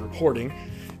 99% reporting.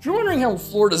 If you're wondering how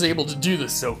Florida's able to do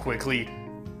this so quickly,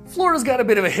 Florida's got a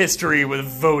bit of a history with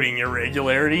voting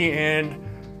irregularity, and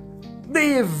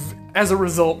they have, as a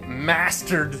result,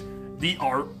 mastered the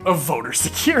art of voter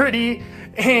security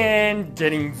and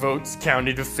getting votes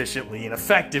counted efficiently and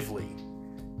effectively.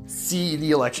 See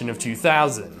the election of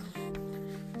 2000.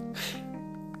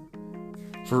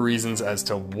 For reasons as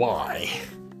to why.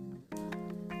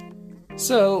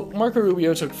 So, Marco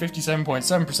Rubio took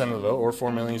 57.7% of the vote, or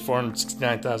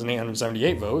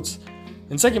 4,469,878 votes.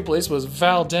 In second place was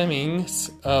Val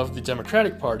Demings of the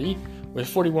Democratic Party, with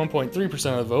 41.3%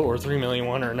 of the vote, or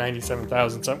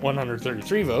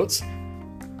 3,197,133 votes.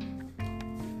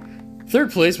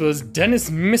 Third place was Dennis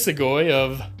Misagoy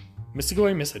of...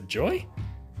 Misagoy?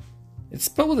 It's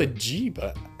spelled with a G,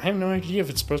 but I have no idea if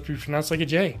it's supposed to be pronounced like a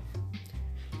J.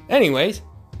 Anyways,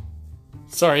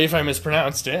 sorry if I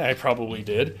mispronounced it, I probably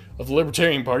did, of the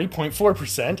Libertarian Party,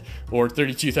 0.4%, or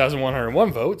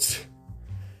 32,101 votes.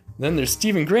 Then there's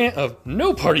Stephen Grant of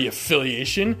no party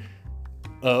affiliation,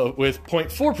 with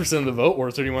 0.4% of the vote, or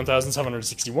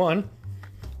 31,761.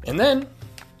 And then,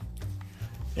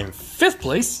 in fifth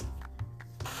place,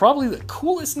 probably the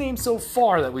coolest name so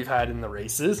far that we've had in the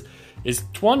races, is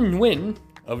Tuan Nguyen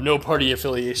of no party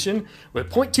affiliation, with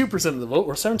 0.2% of the vote,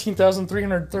 or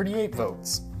 17,338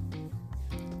 votes.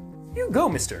 You go,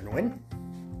 Mr. Nguyen.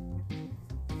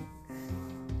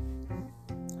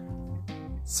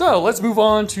 So, let's move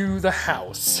on to the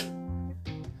House.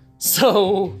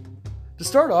 So, to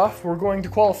start off, we're going to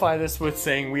qualify this with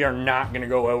saying we are not going to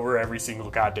go over every single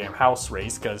goddamn House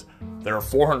race, because there are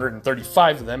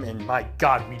 435 of them, and my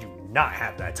god, we do not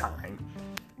have that time.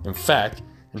 In fact,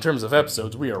 in terms of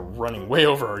episodes, we are running way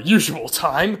over our usual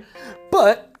time,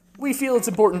 but we feel it's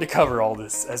important to cover all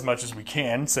this as much as we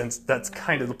can, since that's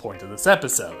kind of the point of this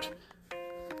episode.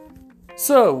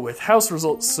 So, with House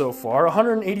results so far,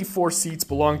 184 seats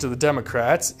belong to the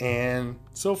Democrats, and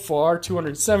so far,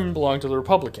 207 belong to the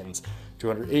Republicans.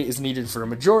 208 is needed for a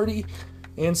majority,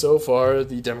 and so far,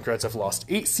 the Democrats have lost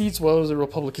 8 seats, while the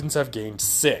Republicans have gained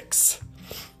 6.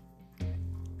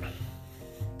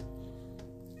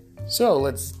 So,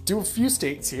 let's do a few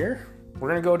states here. We're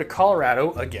going to go to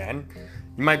Colorado again.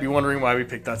 You might be wondering why we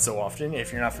pick that so often.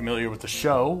 If you're not familiar with the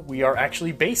show, we are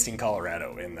actually based in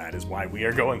Colorado, and that is why we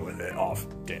are going with it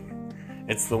often.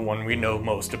 It's the one we know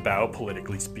most about,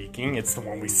 politically speaking. It's the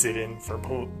one we sit in for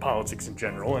politics in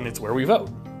general, and it's where we vote.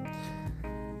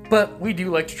 But we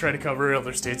do like to try to cover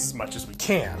other states as much as we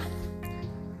can.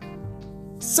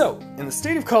 So, in the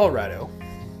state of Colorado,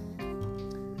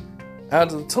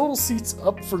 out of the total seats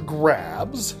up for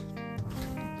grabs,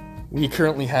 we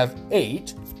currently have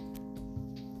 8.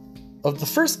 Of the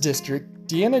first district,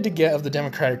 Deanna DeGette of the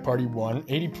Democratic Party won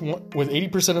with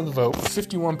 80% of the vote,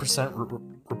 51%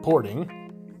 reporting.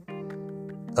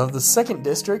 Of the second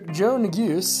district, Joe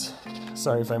Neguse,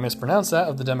 sorry if I mispronounced that,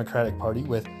 of the Democratic Party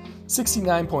with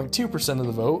 69.2% of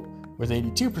the vote, with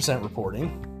 82%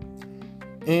 reporting.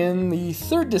 In the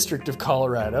third district of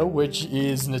Colorado, which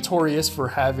is notorious for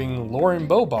having Lauren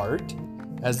Boebert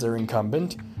as their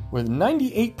incumbent, with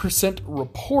 98%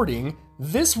 reporting,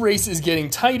 this race is getting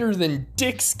tighter than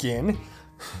dick skin.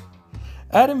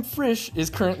 Adam Frisch is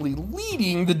currently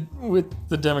leading with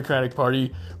the Democratic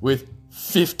Party with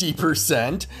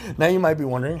 50%. Now you might be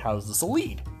wondering, how is this a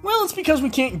lead? Well, it's because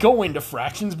we can't go into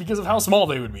fractions because of how small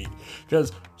they would be.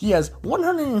 Because he has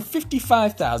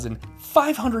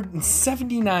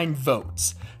 155,579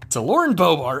 votes to Lauren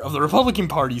Boebert of the Republican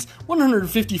Party's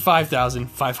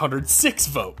 155,506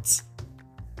 votes.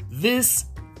 This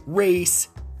race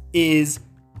is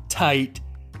tight,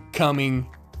 coming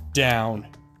down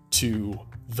to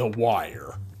the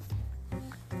wire.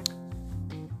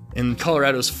 In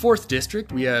Colorado's 4th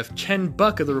district, we have Ken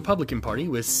Buck of the Republican Party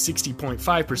with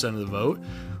 60.5% of the vote,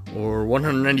 or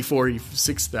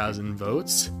 196,000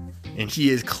 votes, and he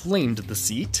has claimed the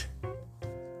seat.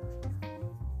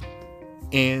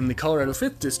 In the Colorado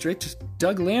 5th district,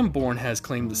 Doug Lamborn has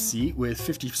claimed the seat with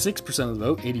 56% of the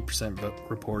vote, 80% vote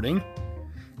reporting.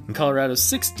 In Colorado's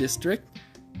 6th district,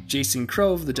 Jason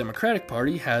Crow of the Democratic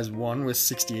Party has won with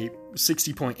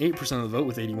 60.8% of the vote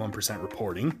with 81%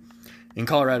 reporting. In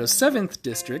Colorado's 7th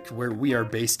district, where we are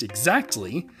based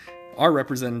exactly, our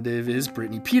representative is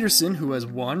Brittany Peterson, who has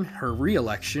won her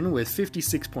re-election with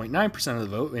 56.9% of the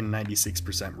vote and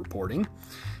 96% reporting.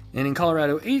 And in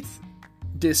Colorado 8th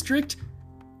district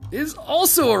is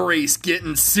also a race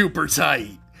getting super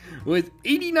tight, with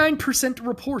 89%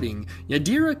 reporting.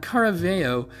 Yadira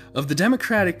Caraveo of the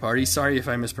Democratic Party, sorry if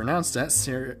I mispronounced that,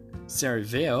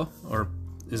 Caraveo, or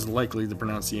is likely the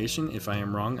pronunciation. If I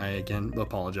am wrong, I again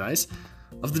apologize.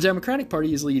 Of the Democratic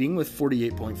Party is leading with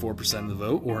 48.4% of the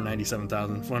vote, or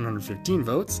 97,115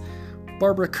 votes.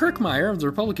 Barbara Kirkmeyer of the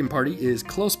Republican Party is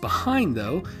close behind,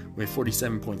 though, with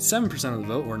 47.7% of the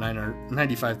vote, or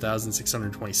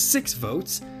 95,626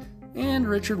 votes. And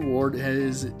Richard Ward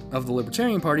of the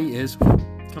Libertarian Party is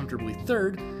comfortably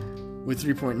third, with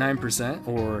 3.9%,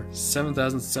 or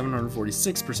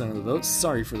 7,746% of the votes.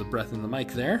 Sorry for the breath in the mic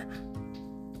there.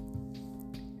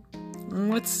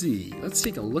 Let's see. Let's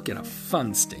take a look at a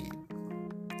fun state.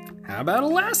 How about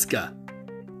Alaska?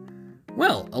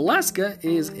 Well, Alaska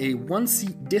is a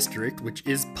one-seat district, which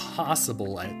is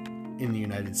possible in the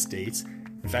United States.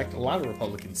 In fact, a lot of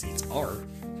Republican seats are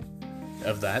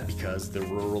of that because the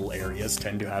rural areas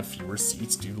tend to have fewer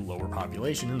seats due to lower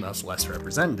population and thus less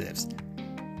representatives.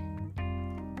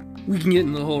 We can get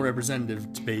in the whole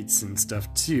representative debates and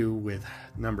stuff too with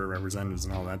number of representatives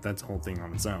and all that. That's a whole thing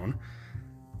on its own.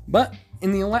 But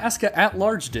in the Alaska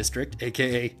at-large district,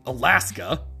 aka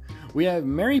Alaska, we have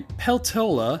Mary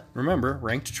Peltola, remember,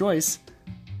 ranked choice,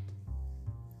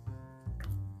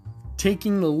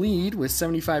 taking the lead with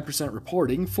 75%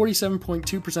 reporting,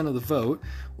 47.2% of the vote,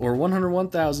 or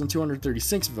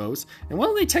 101,236 votes. And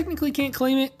while they technically can't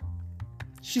claim it,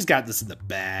 she's got this in the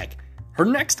bag. Her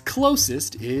next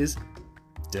closest is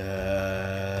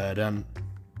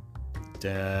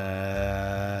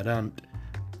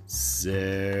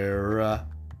Sarah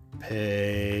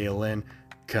Palin,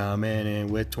 coming in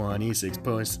with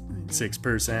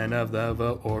 26.6% of the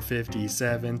vote, or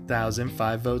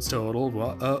 57,005 votes total.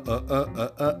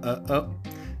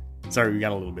 Sorry, we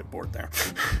got a little bit bored there.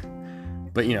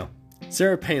 But,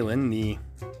 Sarah Palin,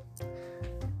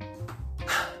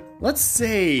 let's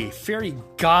say, fairy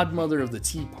godmother of the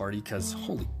Tea Party, because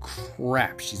holy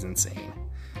crap, she's insane,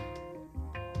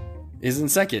 is in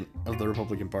second of the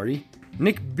Republican Party.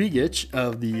 Nick Begich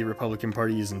of the Republican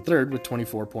Party is in third with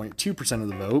 24.2% of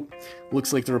the vote.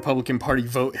 Looks like the Republican Party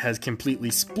vote has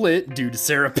completely split due to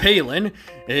Sarah Palin,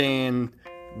 and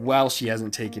while she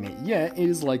hasn't taken it yet, it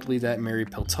is likely that Mary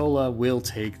Peltola will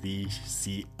take the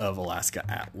seat of Alaska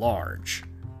at large.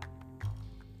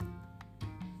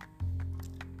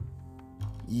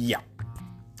 Yeah.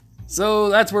 So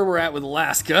that's where we're at with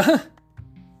Alaska.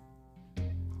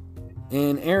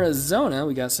 In Arizona,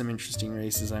 we got some interesting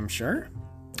races, I'm sure.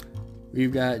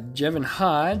 We've got Jevin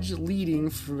Hodge leading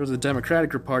for the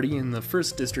Democratic Party in the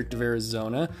 1st District of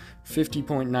Arizona,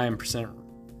 50.9%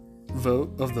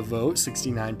 vote of the vote,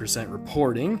 69%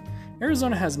 reporting.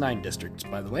 Arizona has 9 districts,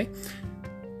 by the way.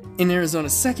 In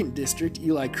Arizona's 2nd District,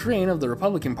 Eli Crane of the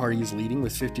Republican Party is leading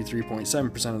with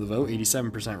 53.7% of the vote,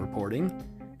 87% reporting.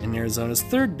 In Arizona's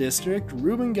 3rd District,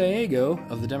 Ruben Gallego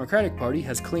of the Democratic Party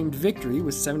has claimed victory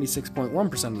with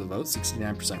 76.1% of the vote,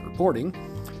 69% reporting.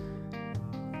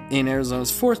 In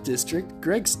Arizona's 4th District,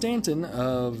 Greg Stanton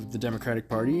of the Democratic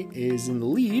Party is in the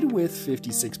lead with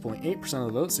 56.8% of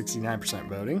the vote,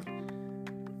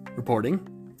 69% reporting.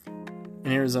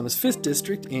 In Arizona's 5th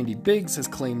District, Andy Biggs has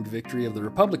claimed victory of the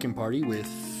Republican Party with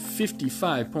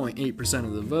 55.8%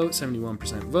 of the vote,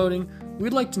 71% voting.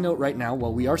 We'd like to note right now,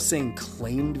 while we are saying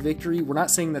claimed victory, we're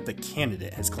not saying that the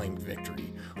candidate has claimed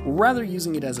victory. We're rather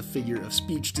using it as a figure of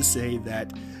speech to say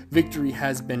that victory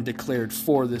has been declared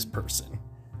for this person.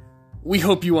 We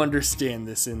hope you understand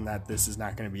this and that this is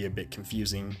not going to be a bit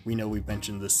confusing. We know we've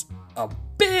mentioned this a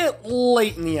bit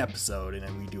late in the episode,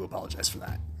 and we do apologize for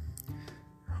that.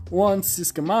 Juan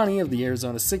Ciscomani of the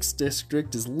Arizona 6th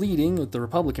District is leading with the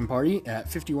Republican Party at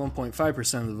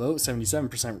 51.5% of the vote,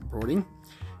 77% reporting.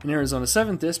 In Arizona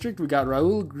 7th District, we got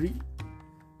Raul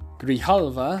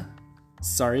Grijalva,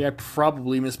 sorry, I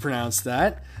probably mispronounced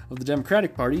that, of the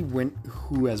Democratic Party,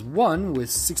 who has won with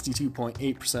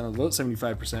 62.8% of the vote,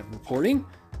 75% reporting.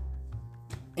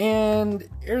 And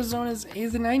Arizona's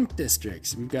 8th and 9th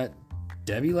districts, we've got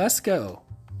Debbie Lesko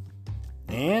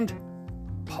and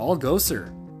Paul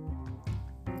Gosar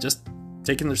just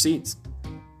taking their seats.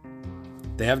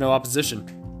 They have no opposition.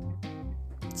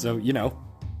 So,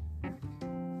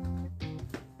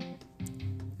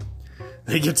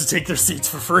 they get to take their seats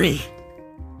for free.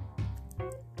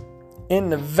 In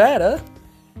Nevada,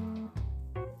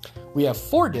 we have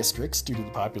 4 districts due to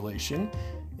the population.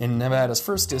 In Nevada's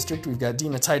 1st district, we've got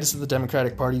Dina Titus of the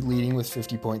Democratic Party leading with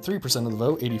 50.3% of the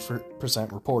vote,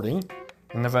 80% reporting.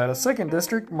 In Nevada's 2nd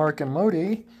district, Mark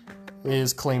Modi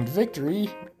is claimed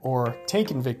victory, or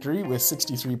taken victory, with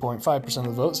 63.5% of the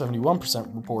vote,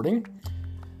 71% reporting.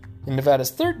 In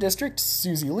Nevada's 3rd district,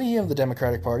 Susie Lee of the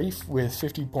Democratic Party with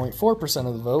 50.4%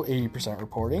 of the vote, 80%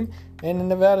 reporting. And in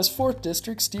Nevada's 4th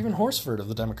district, Stephen Horsford of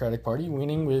the Democratic Party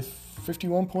winning with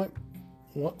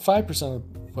 51.5%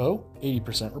 of the vote,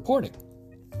 80% reporting.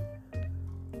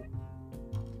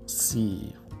 Let's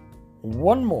see.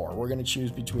 One more. We're going to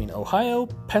choose between Ohio,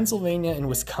 Pennsylvania, and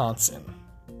Wisconsin.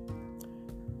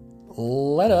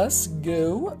 Let us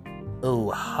go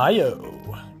Ohio,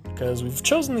 because we've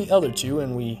chosen the other 2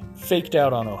 and we faked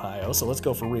out on Ohio, so let's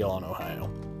go for real on Ohio.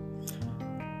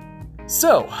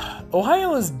 So,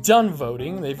 Ohio is done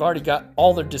voting. They've already got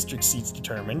all their district seats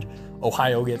determined.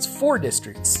 Ohio gets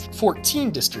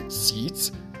 14 district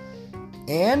seats,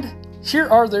 and here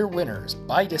are their winners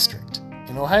by district.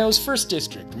 In Ohio's 1st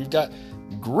district, we've got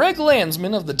Greg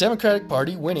Landsman of the Democratic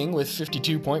Party winning with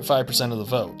 52.5% of the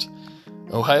vote.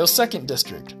 Ohio's 2nd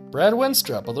district, Brad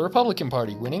Wenstrup of the Republican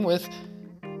Party winning with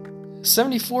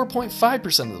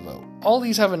 74.5% of the vote. All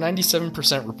these have a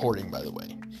 97% reporting, by the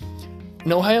way.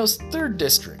 In Ohio's 3rd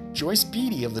district, Joyce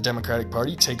Beatty of the Democratic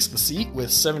Party takes the seat with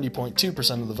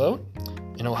 70.2% of the vote.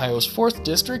 In Ohio's 4th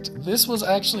district, this was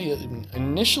actually an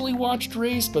initially watched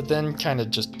race, but then kind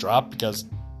of just dropped because of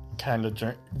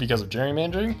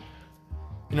gerrymandering.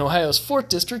 In Ohio's 4th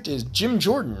district is Jim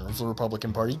Jordan of the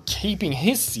Republican Party, keeping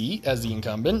his seat as the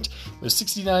incumbent with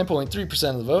 69.3%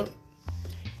 of the vote.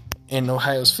 In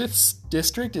Ohio's 5th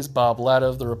district is Bob Latta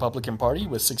of the Republican Party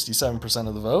with 67%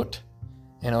 of the vote.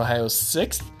 In Ohio's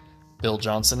 6th, Bill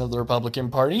Johnson of the Republican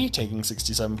Party taking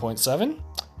 67.7%.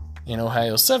 In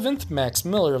Ohio's 7th, Max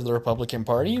Miller of the Republican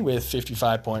Party with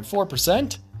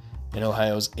 55.4%. In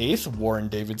Ohio's 8th, Warren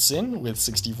Davidson with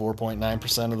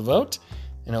 64.9% of the vote.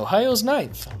 In Ohio's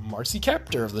 9th, Marcy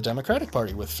Kaptur of the Democratic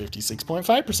Party with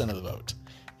 56.5% of the vote.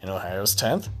 In Ohio's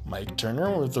 10th, Mike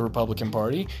Turner with the Republican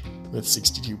Party with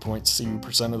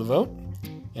 62.2% of the vote.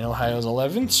 In Ohio's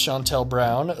 11th, Shontel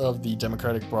Brown of the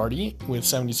Democratic Party with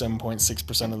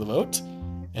 77.6% of the vote.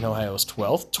 In Ohio's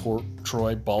 12th,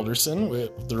 Troy Balderson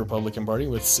with the Republican Party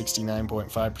with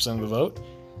 69.5% of the vote.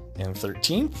 In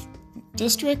 13th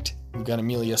district, we've got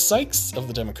Amelia Sykes of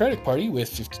the Democratic Party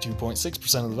with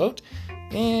 52.6% of the vote.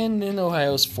 And in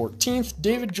Ohio's 14th,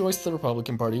 David Joyce of the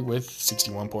Republican Party with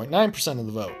 61.9% of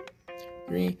the vote.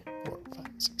 3, 4, 5,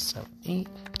 6, 7, 8,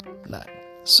 9.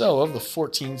 So, of the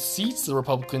 14 seats, the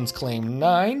Republicans claim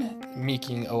 9,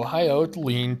 making Ohio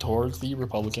lean towards the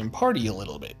Republican Party a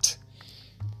little bit.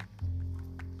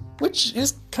 Which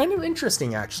is kind of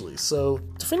interesting, actually. So,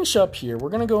 to finish up here, we're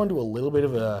going to go into a little bit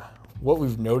of what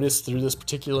we've noticed through this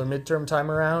particular midterm time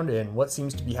around and what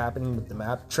seems to be happening with the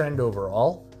map trend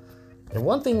overall. And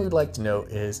one thing we'd like to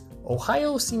note is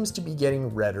Ohio seems to be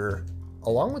getting redder,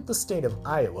 along with the state of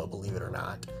Iowa, believe it or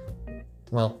not.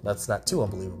 Well, that's not too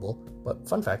unbelievable, but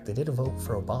fun fact, they did a vote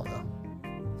for Obama.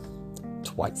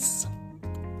 Twice.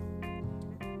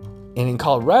 And in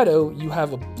Colorado, you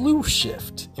have a blue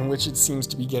shift, in which it seems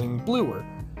to be getting bluer.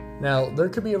 Now, there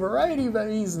could be a variety of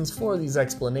reasons for these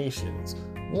explanations.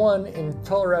 One, in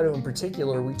Colorado in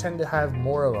particular, we tend to have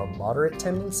more of a moderate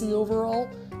tendency overall,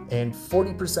 and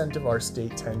 40% of our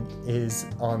state is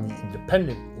on the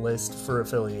independent list for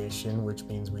affiliation, which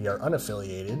means we are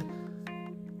unaffiliated.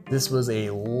 This was a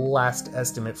last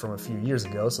estimate from a few years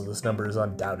ago, so this number is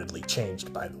undoubtedly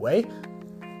changed, by the way.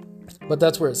 But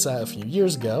that's where it sat a few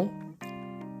years ago.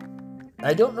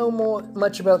 I don't know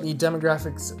much about the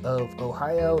demographics of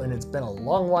Ohio, and it's been a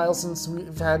long while since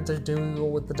we've had to deal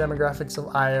with the demographics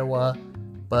of Iowa,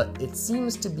 but it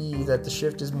seems to be that the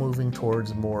shift is moving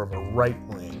towards more of a right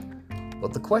wing.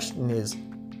 But the question is,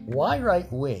 why right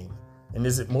wing? And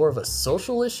is it more of a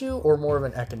social issue or more of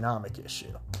an economic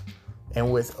issue? And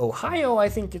with Ohio, I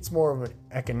think it's more of an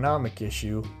economic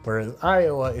issue, whereas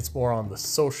Iowa, it's more on the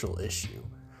social issue.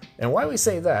 And why we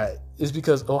say that is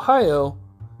because Ohio,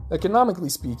 economically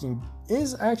speaking,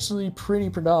 is actually pretty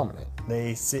predominant.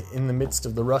 They sit in the midst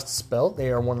of the Rust Belt. They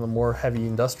are one of the more heavy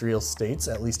industrial states,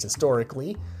 at least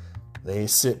historically. They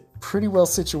sit pretty well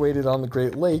situated on the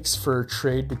Great Lakes for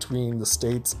trade between the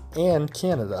States and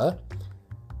Canada,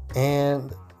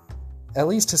 and at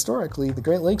least historically, the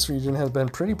Great Lakes region has been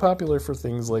pretty popular for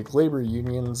things like labor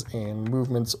unions and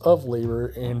movements of labor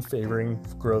in favoring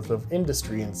growth of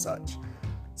industry and such.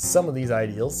 Some of these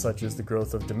ideals, such as the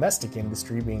growth of domestic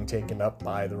industry, being taken up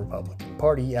by the Republican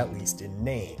Party, at least in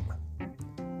name.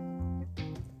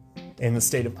 In the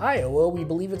state of Iowa, we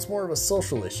believe it's more of a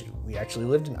social issue. We actually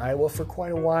lived in Iowa for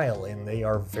quite a while, and they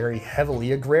are very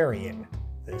heavily agrarian.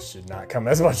 This should not come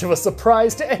as much of a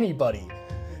surprise to anybody.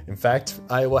 In fact,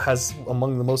 Iowa has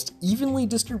among the most evenly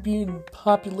distributed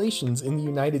populations in the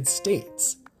United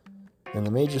States. And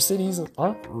the major cities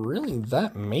aren't really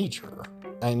that major.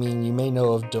 I mean, you may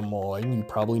know of Des Moines, you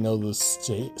probably know the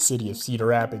city of Cedar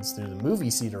Rapids through the movie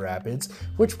Cedar Rapids,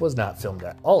 which was not filmed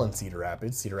at all in Cedar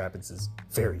Rapids. Cedar Rapids is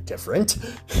very different.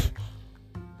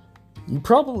 You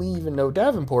probably even know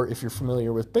Davenport if you're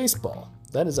familiar with baseball.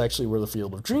 That is actually where the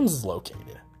Field of Dreams is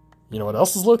located. You know what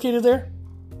else is located there?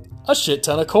 A shit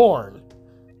ton of corn.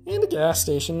 And a gas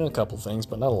station and a couple things,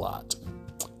 but not a lot.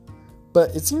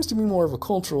 But it seems to be more of a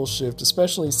cultural shift,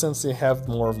 especially since they have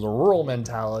more of the rural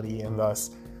mentality, and thus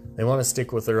they want to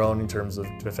stick with their own in terms of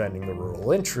defending the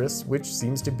rural interests, which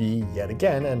seems to be, yet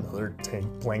again, another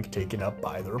plank taken up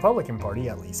by the Republican Party,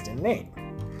 at least in name.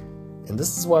 And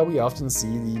this is why we often see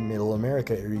the Middle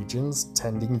America regions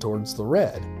tending towards the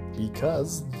red,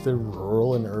 because the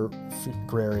rural and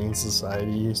agrarian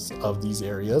societies of these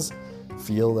areas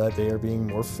feel that they are being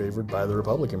more favored by the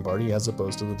Republican Party as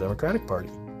opposed to the Democratic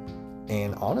Party.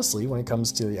 And honestly, when it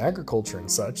comes to the agriculture and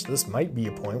such, this might be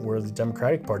a point where the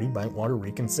Democratic Party might want to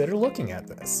reconsider looking at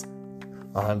this.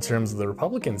 In terms of the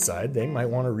Republican side, they might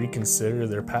want to reconsider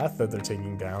their path that they're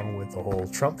taking down with the whole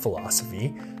Trump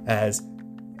philosophy, as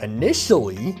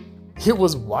initially, it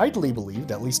was widely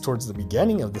believed, at least towards the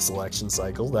beginning of this election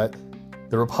cycle, that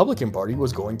the Republican Party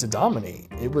was going to dominate.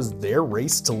 It was their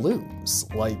race to lose.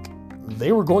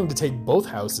 They were going to take both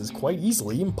houses quite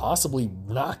easily and possibly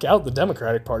knock out the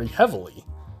Democratic Party heavily.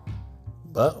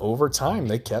 But over time,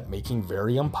 they kept making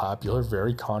very unpopular,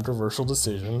 very controversial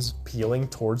decisions, peeling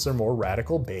towards their more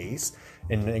radical base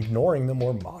and ignoring the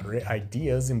more moderate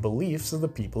ideas and beliefs of the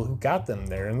people who got them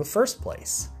there in the first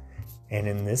place. And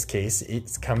in this case,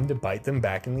 it's come to bite them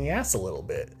back in the ass a little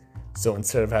bit. So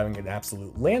instead of having an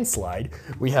absolute landslide,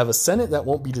 we have a Senate that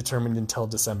won't be determined until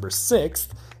December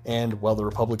 6th, and while the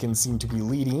Republicans seem to be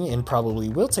leading and probably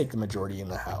will take the majority in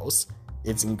the House,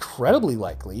 it's incredibly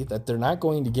likely that they're not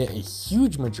going to get a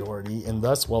huge majority, and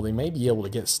thus, while they may be able to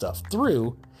get stuff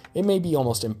through, it may be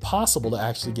almost impossible to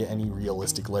actually get any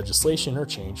realistic legislation or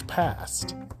change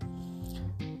passed.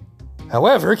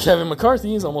 However, Kevin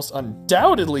McCarthy is almost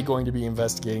undoubtedly going to be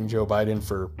investigating Joe Biden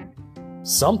for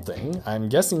something. I'm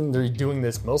guessing they're doing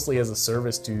this mostly as a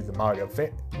service to the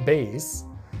MAGA base,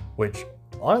 which,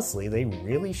 honestly, they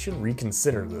really should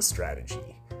reconsider this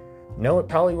strategy. No, it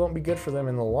probably won't be good for them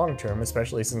in the long term,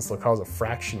 especially since they'll cause a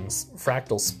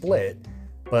fractal split,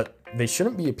 but they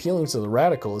shouldn't be appealing to the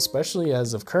radical, especially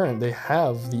as of current they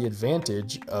have the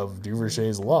advantage of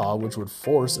Duverger's law, which would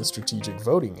force a strategic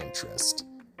voting interest.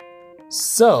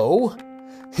 So,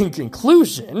 in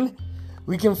conclusion,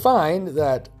 we can find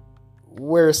that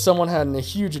where someone had a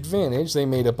huge advantage, they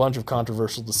made a bunch of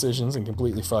controversial decisions and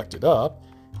completely fucked it up.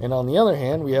 And on the other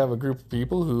hand, we have a group of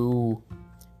people who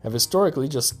have historically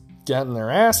just gotten their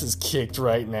asses kicked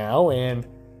right now and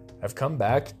have come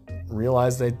back,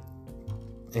 realize they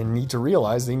need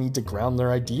to ground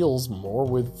their ideals more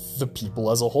with the people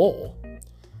as a whole.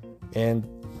 And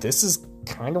this is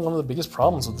kind of one of the biggest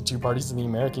problems with the two parties in the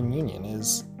American Union,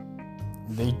 is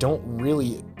they don't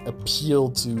really appeal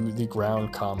to the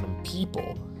ground common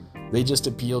people. They just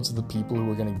appeal to the people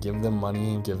who are going to give them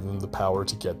money and give them the power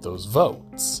to get those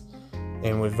votes.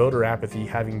 And with voter apathy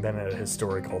having been at a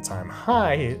historic all-time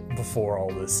high before all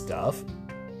this stuff,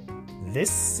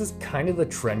 this is kind of the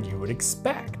trend you would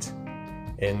expect.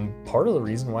 And part of the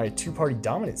reason why a two-party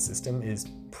dominant system is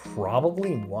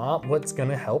probably not what's going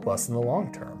to help us in the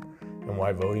long term, and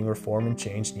why voting reform and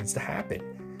change needs to happen.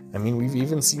 I mean, we've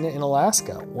even seen it in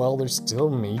Alaska. While there's still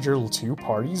major two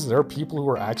parties, there are people who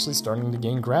are actually starting to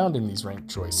gain ground in these ranked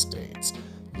choice states.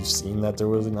 You've seen that there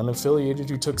was an unaffiliated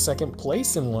who took second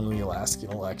place in one of the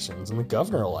Alaskan elections, in the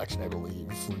governor election, I believe.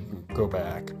 If we can go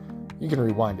back. You can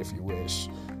rewind if you wish.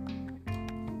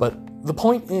 But the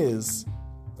point is,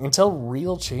 until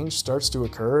real change starts to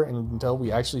occur, and until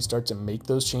we actually start to make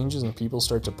those changes and people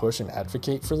start to push and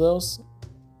advocate for those,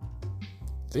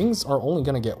 things are only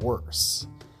going to get worse.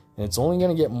 And it's only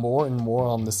going to get more and more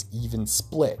on this even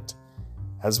split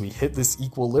as we hit this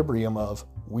equilibrium of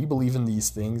We believe in these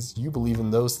things, you believe in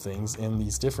those things, and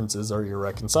these differences are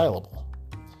irreconcilable.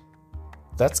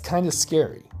 That's kind of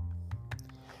scary.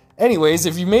 Anyways,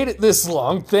 if you made it this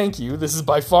long, thank you. This is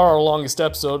by far our longest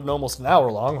episode and almost an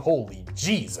hour long. Holy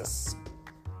Jesus.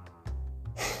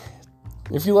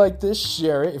 If you like this,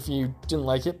 share it. If you didn't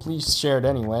like it, please share it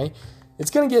anyway. It's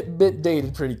going to get a bit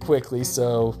dated pretty quickly,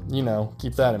 so,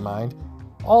 keep that in mind.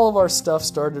 All of our stuff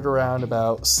started around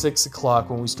about 6 o'clock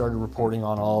when we started reporting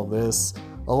on all of this.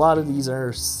 A lot of these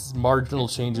are marginal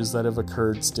changes that have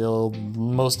occurred still.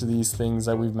 Most of these things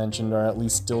that we've mentioned are at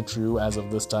least still true as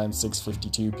of this time,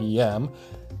 6:52 p.m.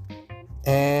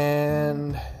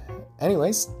 And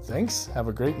anyways, thanks. Have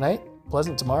a great night,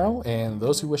 pleasant tomorrow, and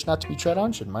those who wish not to be tread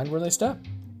on should mind where they step.